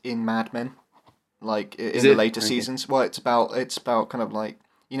bit in Mad Men, like in the later seasons. Well, it's about kind of like,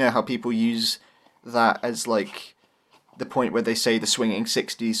 you know how people use that as like the point where they say the swinging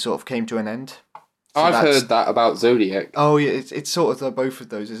 60s sort of came to an end. So I've heard that about Zodiac. Oh yeah, it's sort of both of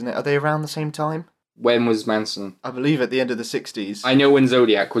those, isn't it? Are they around the same time? When was Manson? I believe at the end of the 60s. I know when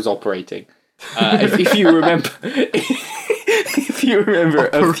Zodiac was operating. If you remember,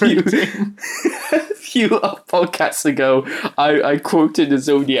 a few podcasts ago, I quoted a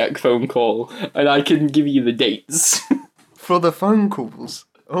Zodiac phone call, and I can give you the dates. For the phone calls?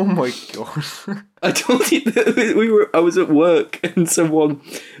 Oh my god. I told you that I was at work and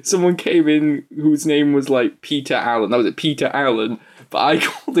someone came in whose name was like Peter Allen. I was at Peter Allen, but I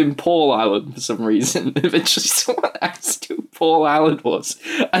called him Paul Allen for some reason. Eventually someone asked who Paul Allen was.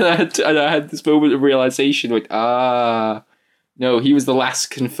 And I had this moment of realization, like, no, he was the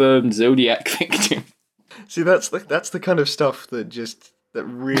last confirmed Zodiac victim. See, that's the kind of stuff that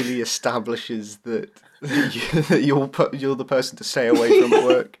really establishes that you're the person to stay away from at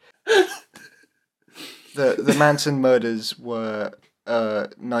work. The Manson murders were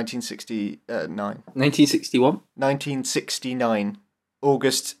 1969. 1961? 1969.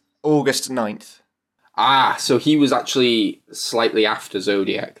 August 9th. Ah, so he was actually slightly after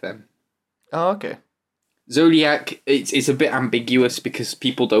Zodiac then. Oh, okay. Zodiac, it's a bit ambiguous because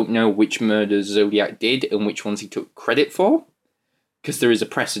people don't know which murders Zodiac did and which ones he took credit for. Because there is a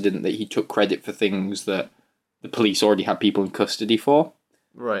precedent that he took credit for things that the police already had people in custody for.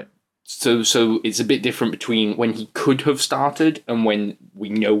 Right. So it's a bit different between when he could have started and when we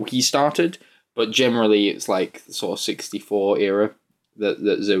know he started. But generally, it's like the sort of 64 era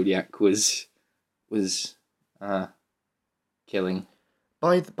that Zodiac was killing.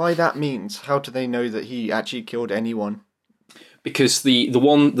 By that means, how do they know that he actually killed anyone? Because the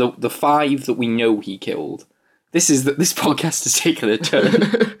 5 that we know he killed, This podcast has taken a turn.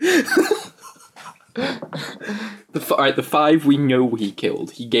 The 5 we know he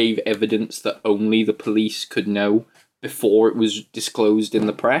killed, he gave evidence that only the police could know before it was disclosed in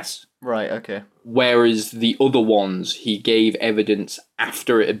the press. Right, okay. Whereas the other ones, he gave evidence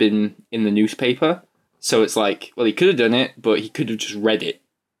after it had been in the newspaper. So it's like, well, he could have done it, but he could have just read it.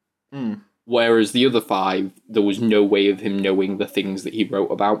 Mm. Whereas the other 5, there was no way of him knowing the things that he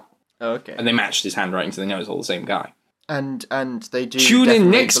wrote about. Oh, okay. And they matched his handwriting, so they know it's all the same guy. And they do tune in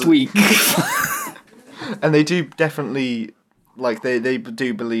next week. And they do definitely, like, they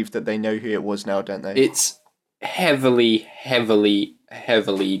do believe that they know who it was now, don't they? It's heavily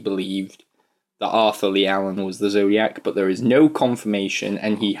believed that Arthur Lee Allen was the Zodiac, but there is no confirmation,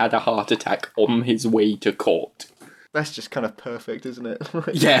 and he had a heart attack on his way to court. That's just kind of perfect, isn't it?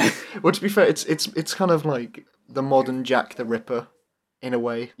 Yeah. Well, to be fair, it's kind of like the modern Jack the Ripper, in a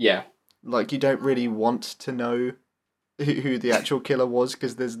way. Yeah. Like, you don't really want to know who the actual killer was,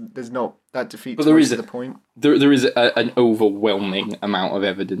 because there's not, that defeats most of the point. There is an overwhelming amount of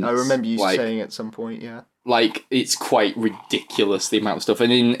evidence. I remember you saying at some point, yeah. Like, it's quite ridiculous, the amount of stuff.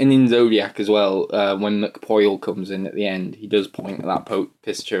 And in Zodiac as well, when McPoyle comes in at the end, he does point at that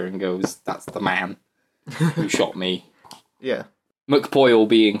picture and goes, "That's the man who shot me." Yeah. McPoyle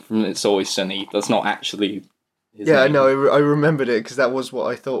being from It's Always Sunny, that's not actually his name. I know, I remembered it, because that was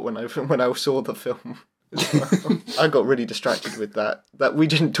what I thought when I saw the film. I got really distracted with that. That we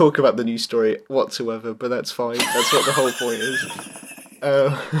didn't talk about the news story whatsoever, but that's fine. That's what the whole point is.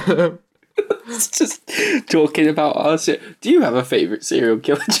 It's just talking about us. Do you have a favourite serial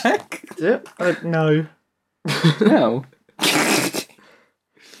killer, Jack? Yeah, no. No.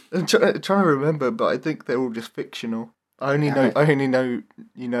 I'm trying to remember, but I think they're all just fictional. I only know,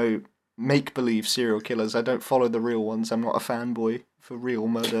 make-believe serial killers. I don't follow the real ones. I'm not a fanboy for real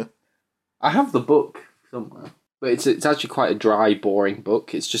murder. I have the book somewhere, but it's actually quite a dry, boring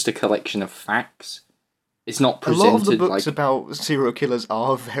book. It's just a collection of facts. It's not presented. A lot of the books about serial killers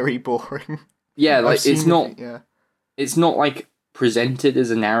are very boring. Yeah, like it's not like presented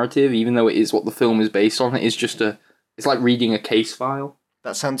as a narrative, even though it is what the film is based on. It's like reading a case file.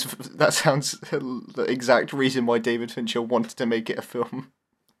 That sounds the exact reason why David Fincher wanted to make it a film.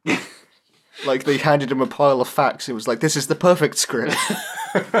 Like, they handed him a pile of facts. It was like, this is the perfect script.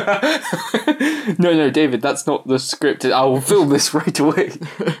 No, David, that's not the script. I will film this right away.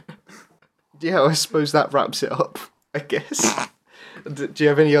 Yeah, I suppose that wraps it up, I guess. Do you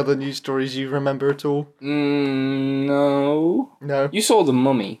have any other news stories you remember at all? No. No? You saw The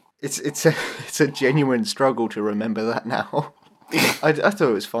Mummy. It's a genuine struggle to remember that now. I thought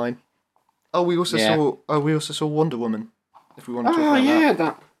it was fine. Oh, we also saw Wonder Woman. If we want to talk about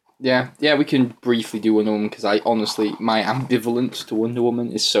that. Yeah, we can briefly do Wonder Woman, because I honestly, my ambivalence to Wonder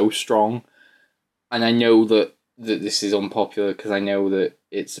Woman is so strong, and I know that this is unpopular because I know that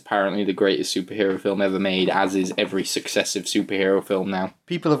it's apparently the greatest superhero film ever made, as is every successive superhero film now.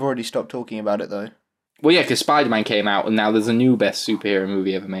 People have already stopped talking about it, though. Well, yeah, because Spiderman came out, and now there's a new best superhero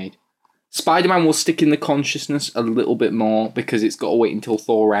movie ever made. Spider-Man will stick in the consciousness a little bit more, because it's got to wait until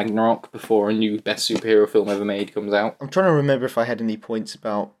Thor Ragnarok before a new best superhero film ever made comes out. I'm trying to remember if I had any points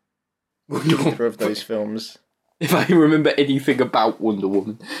about either of those films. If I remember anything about Wonder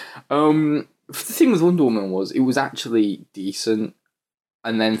Woman. The thing with Wonder Woman was, it was actually decent,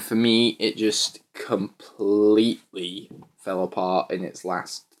 and then for me, it just completely fell apart in its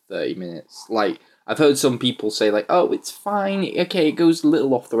last 30 minutes. Like, I've heard some people say, like, oh, it's fine, okay, it goes a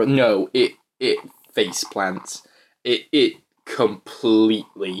little off the road. No, it face plants. It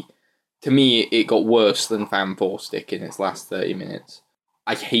completely, to me, it got worse than Fan 4 Stick in its last 30 minutes.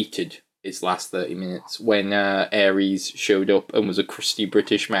 I hated its last 30 minutes when Ares showed up and was a crusty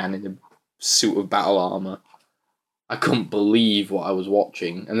British man in a suit of battle armour. I couldn't believe what I was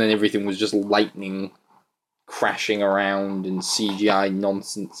watching, and then everything was just lightning crashing around and CGI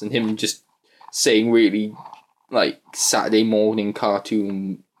nonsense, and him just saying really, like, Saturday morning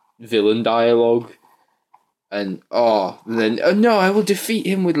cartoon villain dialogue, and no, I will defeat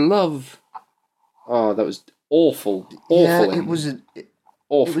him with love. Oh, that was awful. Yeah, it was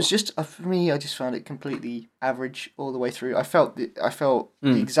awful. It was just, for me, I just found it completely average all the way through. I felt the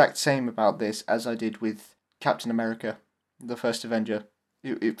exact same about this as I did with Captain America, the first Avenger.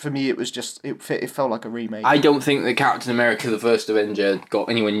 For me, it was just, it felt like a remake. I don't think that Captain America, the first Avenger, got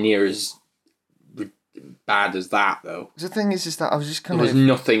anywhere near as bad as that, though. The thing is that I was just there was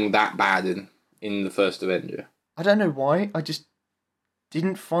nothing that bad in the first Avenger. I don't know why, I just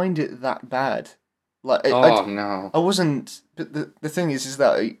didn't find it that bad. Like, no. I wasn't. But the thing is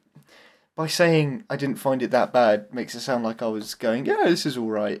that by saying I didn't find it that bad makes it sound like I was going, yeah, this is all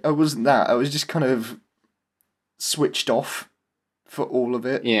right. I wasn't that. I was just kind of switched off for all of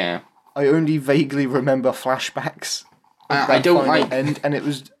it. Yeah. I only vaguely remember flashbacks. I don't final like... end, and it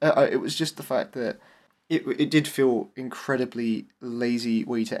was just the fact that it did feel incredibly lazy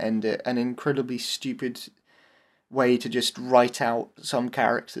way to end it, an incredibly stupid way to just write out some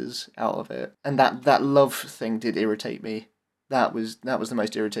characters out of it, and that love thing did irritate me. That was the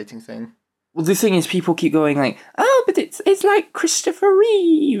most irritating thing. Well, the thing is, people keep going like, oh, but it's like Christopher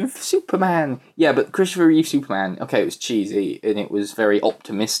Reeve Superman. Yeah, but Christopher Reeve Superman, okay, it was cheesy and it was very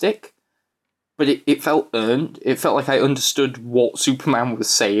optimistic, but it felt earned. It felt like I understood what Superman was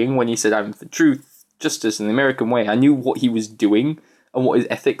saying when he said, I'm for truth, justice, and the American way. I knew what he was doing and what his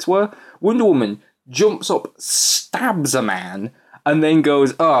ethics were. Wonder Woman jumps up, stabs a man, and then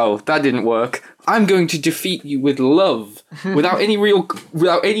goes, oh, that didn't work. I'm going to defeat you with love. without any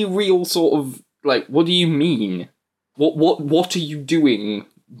real sort of, like, what do you mean? What are you doing?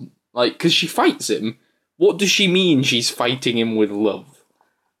 Like, because she fights him. What does she mean she's fighting him with love?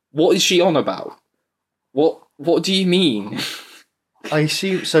 What is she on about? What do you mean? I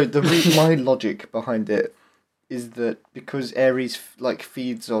see. So my logic behind it is that because Ares like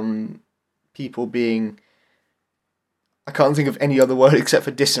feeds on people being, I can't think of any other word except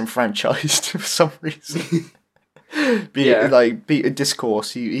for disenfranchised for some reason. be it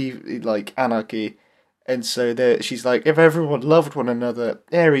discourse, he like anarchy, and so she's like, if everyone loved one another,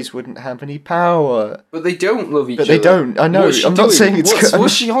 Ares wouldn't have any power. But they don't love each other. But they don't. I know. I'm not saying it's.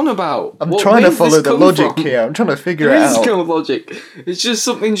 What's she on about? I'm trying to follow the logic here. I'm trying to figure it out. There is no logic. It's just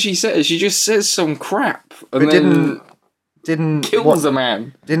something she says. She just says some crap and but then didn't kills a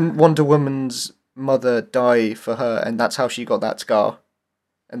man. Didn't Wonder Woman's mother die for her, and that's how she got that scar,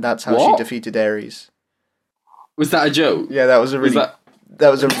 and that's how she defeated Ares. Was that a joke? Yeah, that was a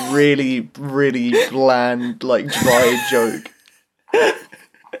really really bland, like, dry joke.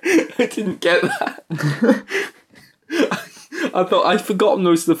 I didn't get that. I thought I'd forgotten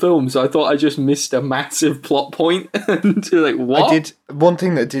most of the film, so I thought I just missed a massive plot point. And like, what? One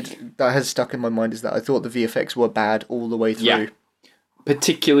thing that has stuck in my mind is that I thought the VFX were bad all the way through. Yeah.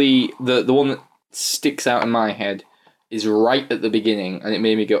 Particularly the one that sticks out in my head is right at the beginning, and it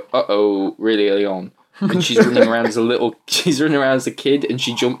made me go, uh-oh, really early on. And she's running around as a kid, and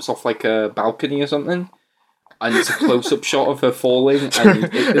she jumps off like a balcony or something, and it's a close-up shot of her falling. And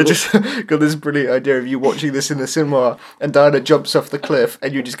I just got this brilliant idea of you watching this in the cinema, and Diana jumps off the cliff,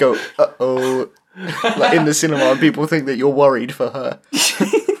 and you just go, uh-oh, like in the cinema, and people think that you're worried for her.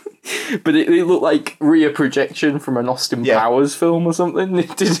 But it looked like rear projection from an Austin Powers film or something.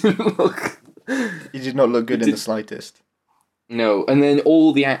 It didn't look... It did not look good in the slightest. No, and then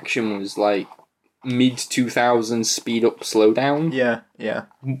all the action was like mid-2000s speed up, slow down. Yeah.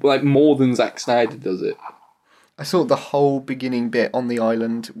 Like more than Zack Snyder does it. I thought the whole beginning bit on the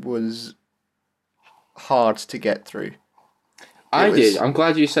island was hard to get through. I did. I'm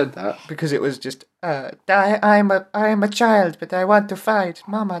glad you said that. Because it was just, I'm a child, but I want to fight.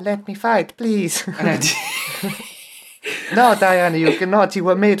 Mama, let me fight, please. No, Diana, you cannot. You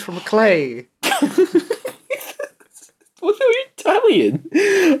were made from clay. What are you Italian?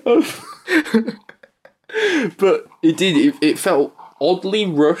 But it did. It felt oddly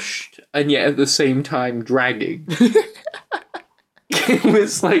rushed, and yet at the same time dragging. It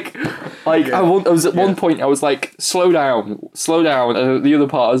was like I was at one point I was like, slow down, and at the other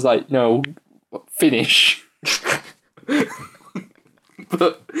part I was like, no, finish.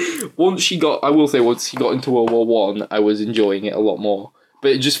 But once she got into World War One, I was enjoying it a lot more.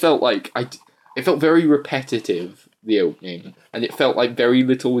 But it just felt like it felt very repetitive, the opening, and it felt like very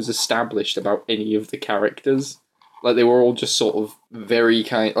little was established about any of the characters. Like, they were all just sort of very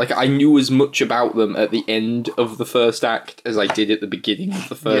like, I knew as much about them at the end of the first act as I did at the beginning of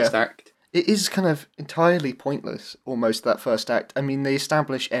the first act. It is kind of entirely pointless, almost, that first act. I mean, they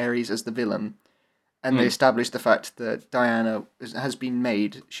establish Ares as the villain, and they establish the fact that Diana has been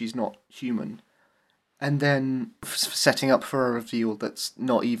made, she's not human. And then setting up for a reveal that's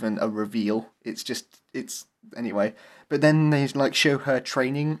not even a reveal. Anyway. But then they, like, show her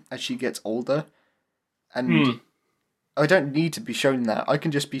training as she gets older, and... I don't need to be shown that. I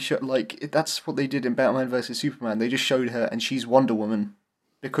can just be shown, like, that's what they did in Batman vs Superman. They just showed her, and she's Wonder Woman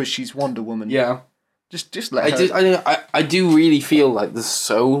because she's Wonder Woman. Yeah, just let her. I do really feel like there's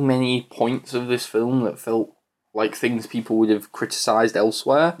so many points of this film that felt like things people would have criticised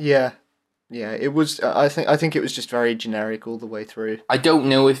elsewhere. Yeah. It was. I think it was just very generic all the way through. I don't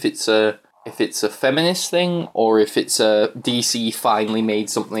know if it's a feminist thing or if it's a DC finally made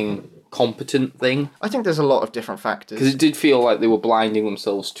something competent thing. I think there's a lot of different factors. Because it did feel like they were blinding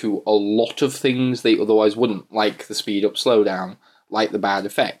themselves to a lot of things they otherwise wouldn't, like the speed up, slow down, like the bad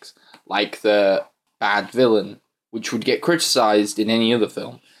effects, like the bad villain, which would get criticised in any other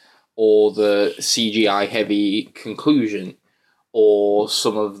film, or the CGI-heavy conclusion, or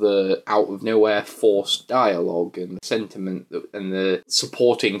some of the out-of-nowhere forced dialogue and the sentiment and the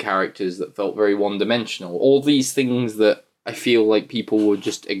supporting characters that felt very one-dimensional. All these things that I feel like people were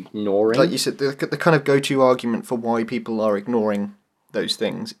just ignoring. Like you said, the kind of go-to argument for why people are ignoring those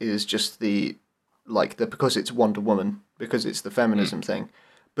things is just because it's Wonder Woman, because it's the feminism thing.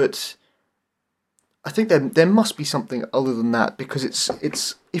 But I think there must be something other than that, because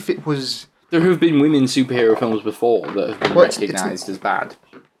it's if it was... There have been women superhero films before that have been recognised as bad.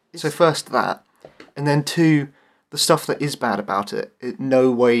 So first that, and then two, the stuff that is bad about it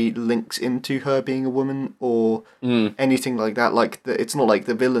no way links into her being a woman or anything like that. Like it's not like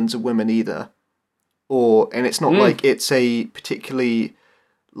the villains are women either, and it's not like it's a particularly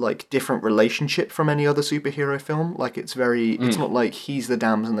like different relationship from any other superhero film. Like it's not like he's the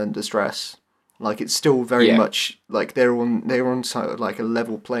damsel in distress. Like it's still very much like they're on sort of like a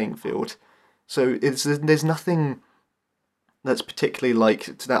level playing field. So there's nothing that's particularly like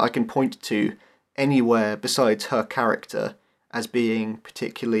that I can point to anywhere besides her character as being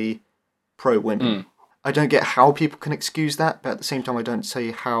particularly pro-women. I don't get how people can excuse that, but at the same time I don't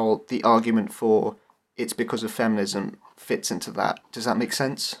see how the argument for it's because of feminism fits into that. Does that make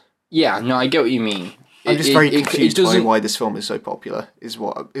sense? Yeah, no, I get what you mean. I'm just very confused by why this film is so popular, is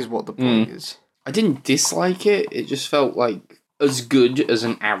what the point is. I didn't dislike it, it just felt like as good as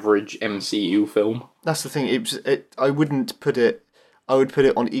an average MCU film. That's the thing. I would put it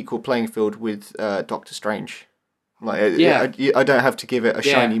on equal playing field with Doctor Strange. Like, I don't have to give it a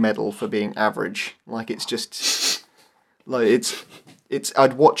shiny medal for being average. Like, it's just like it's.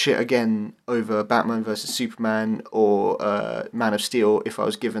 I'd watch it again over Batman vs Superman or Man of Steel if I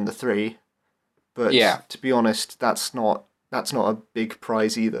was given the three. But to be honest, that's not a big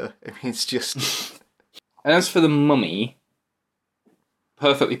prize either. I mean, it's just. And as for The Mummy,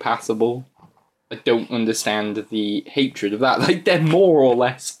 perfectly passable. I don't understand the hatred of that. Like, they're more or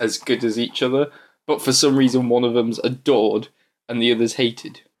less as good as each other, but for some reason one of them's adored and the other's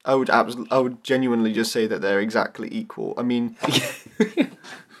hated. I would genuinely just say that they're exactly equal. I mean,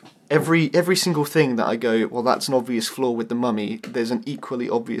 every single thing that I go, well, that's an obvious flaw with The Mummy, there's an equally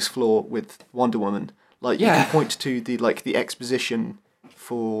obvious flaw with Wonder Woman. Like, you can point to the exposition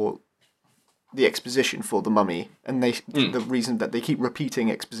for The Mummy, and the reason that they keep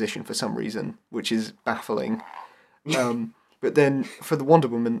repeating exposition for some reason, which is baffling. But then for the Wonder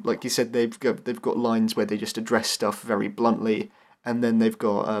Woman, like you said, they've got lines where they just address stuff very bluntly, and then they've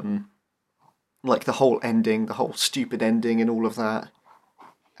got like the whole stupid ending and all of that.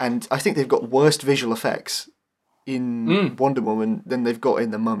 And I think they've got worse visual effects in Wonder Woman than they've got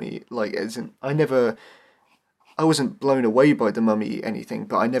in The Mummy. Like, I wasn't blown away by The Mummy anything,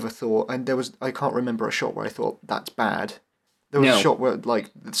 but I never thought, and I can't remember a shot where I thought that's bad. There was a shot where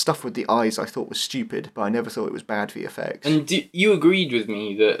like the stuff with the eyes I thought was stupid, but I never thought it was bad VFX. And you agreed with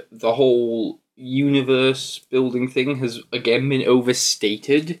me that the whole universe building thing has again been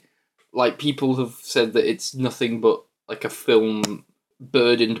overstated. Like, people have said that it's nothing but like a film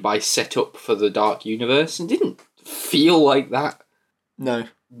burdened by setup for the Dark Universe, and didn't feel like that. No.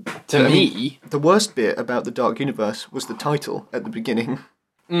 To me, the worst bit about the Dark Universe was the title at the beginning.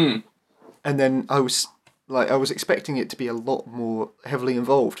 And then I was expecting it to be a lot more heavily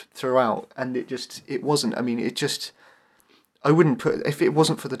involved throughout, and it wasn't. I mean, I wouldn't put, if it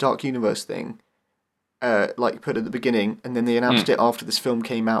wasn't for the Dark Universe thing, put at the beginning, and then they announced it after this film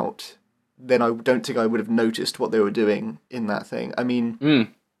came out, then I don't think I would have noticed what they were doing in that thing. I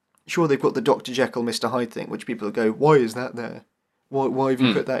mean, sure, they've got the Dr. Jekyll, Mr. Hyde thing, which people go, why is that there? Why have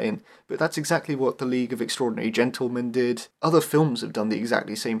you put that in? But that's exactly what the League of Extraordinary Gentlemen did. Other films have done the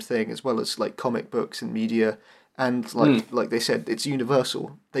exactly same thing, as well as like comic books and media. And like they said, it's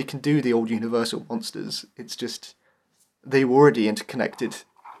Universal. They can do the old Universal monsters. It's just they were already interconnected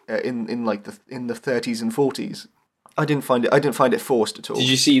in the 30s and 40s. I didn't find it forced at all. Did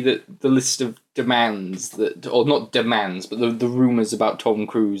you see that the list of demands or not demands, but the rumours about Tom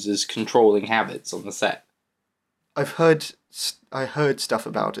Cruise's controlling habits on the set? I heard stuff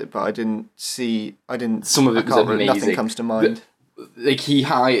about it, but I didn't. Some of it was amazing. Nothing comes to mind. Like, he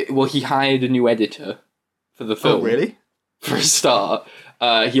hired a new editor for the film. Oh, really? For a start.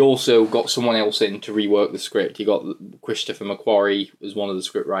 He also got someone else in to rework the script. He got Christopher McQuarrie was one of the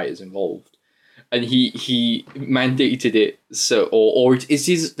script writers involved, and he mandated it. So, or it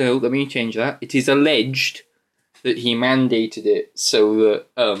is no. Let me change that. It is alleged that he mandated it so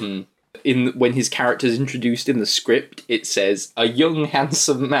that when his character is introduced in the script, it says a young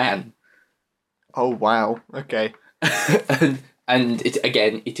handsome man. Oh wow! Okay. and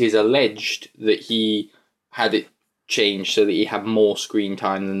it is alleged that he had it changed so that he had more screen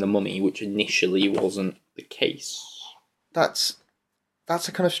time than the Mummy, which initially wasn't the case. That's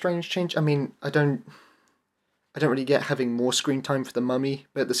a kind of strange change. I mean, I don't really get having more screen time for the Mummy,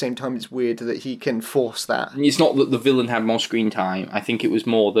 but at the same time, it's weird that he can force that. It's not that the villain had more screen time. I think it was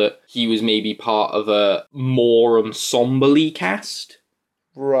more that he was maybe part of a more ensemble-y cast.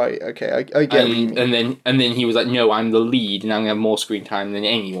 Right. Okay. I get what you mean. And then he was like, "No, I'm the lead, and I'm gonna have more screen time than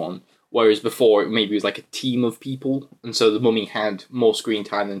anyone." Whereas before, it maybe was like a team of people, and so the Mummy had more screen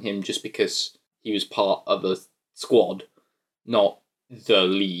time than him just because he was part of a squad, not the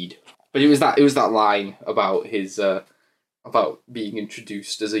lead. But it was that line about his about being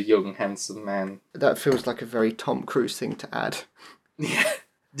introduced as a young, handsome man. That feels like a very Tom Cruise thing to add. Yeah.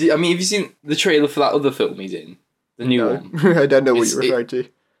 I mean, have you seen the trailer for that other film he's in? The new one? I don't know what you're referring to.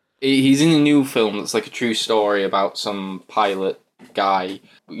 He's in a new film that's like a true story about some pilot guy.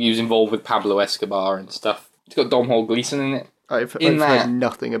 He was involved with Pablo Escobar and stuff. It's got Domhnall Gleeson in it. I've heard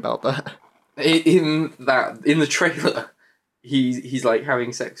nothing about that. In the trailer, he's like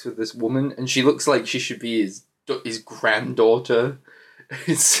having sex with this woman, and she looks like she should be his granddaughter.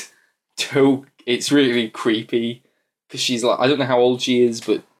 It's really creepy because she's like, I don't know how old she is,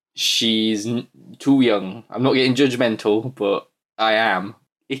 but she's too young. I'm not getting judgmental, but I am.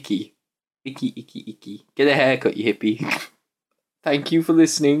 Icky. Get a haircut, you hippie. Thank you for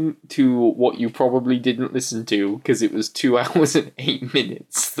listening to what you probably didn't listen to, because it was 2 hours and 8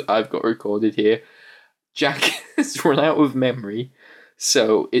 minutes that I've got recorded here. Jack has run out of memory,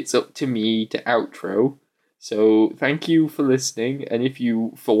 so it's up to me to outro. So thank you for listening, and if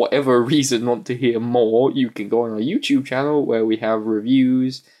you, for whatever reason, want to hear more, you can go on our YouTube channel where we have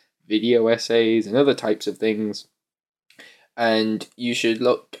reviews, video essays, and other types of things. And you should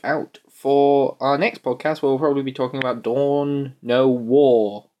look out for our next podcast, where we'll probably be talking about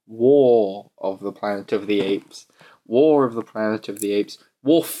War of the Planet of the Apes. War of the Planet of the Apes.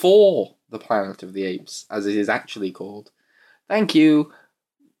 War for the Planet of the Apes, as it is actually called. Thank you.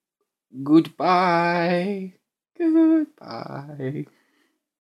 Goodbye.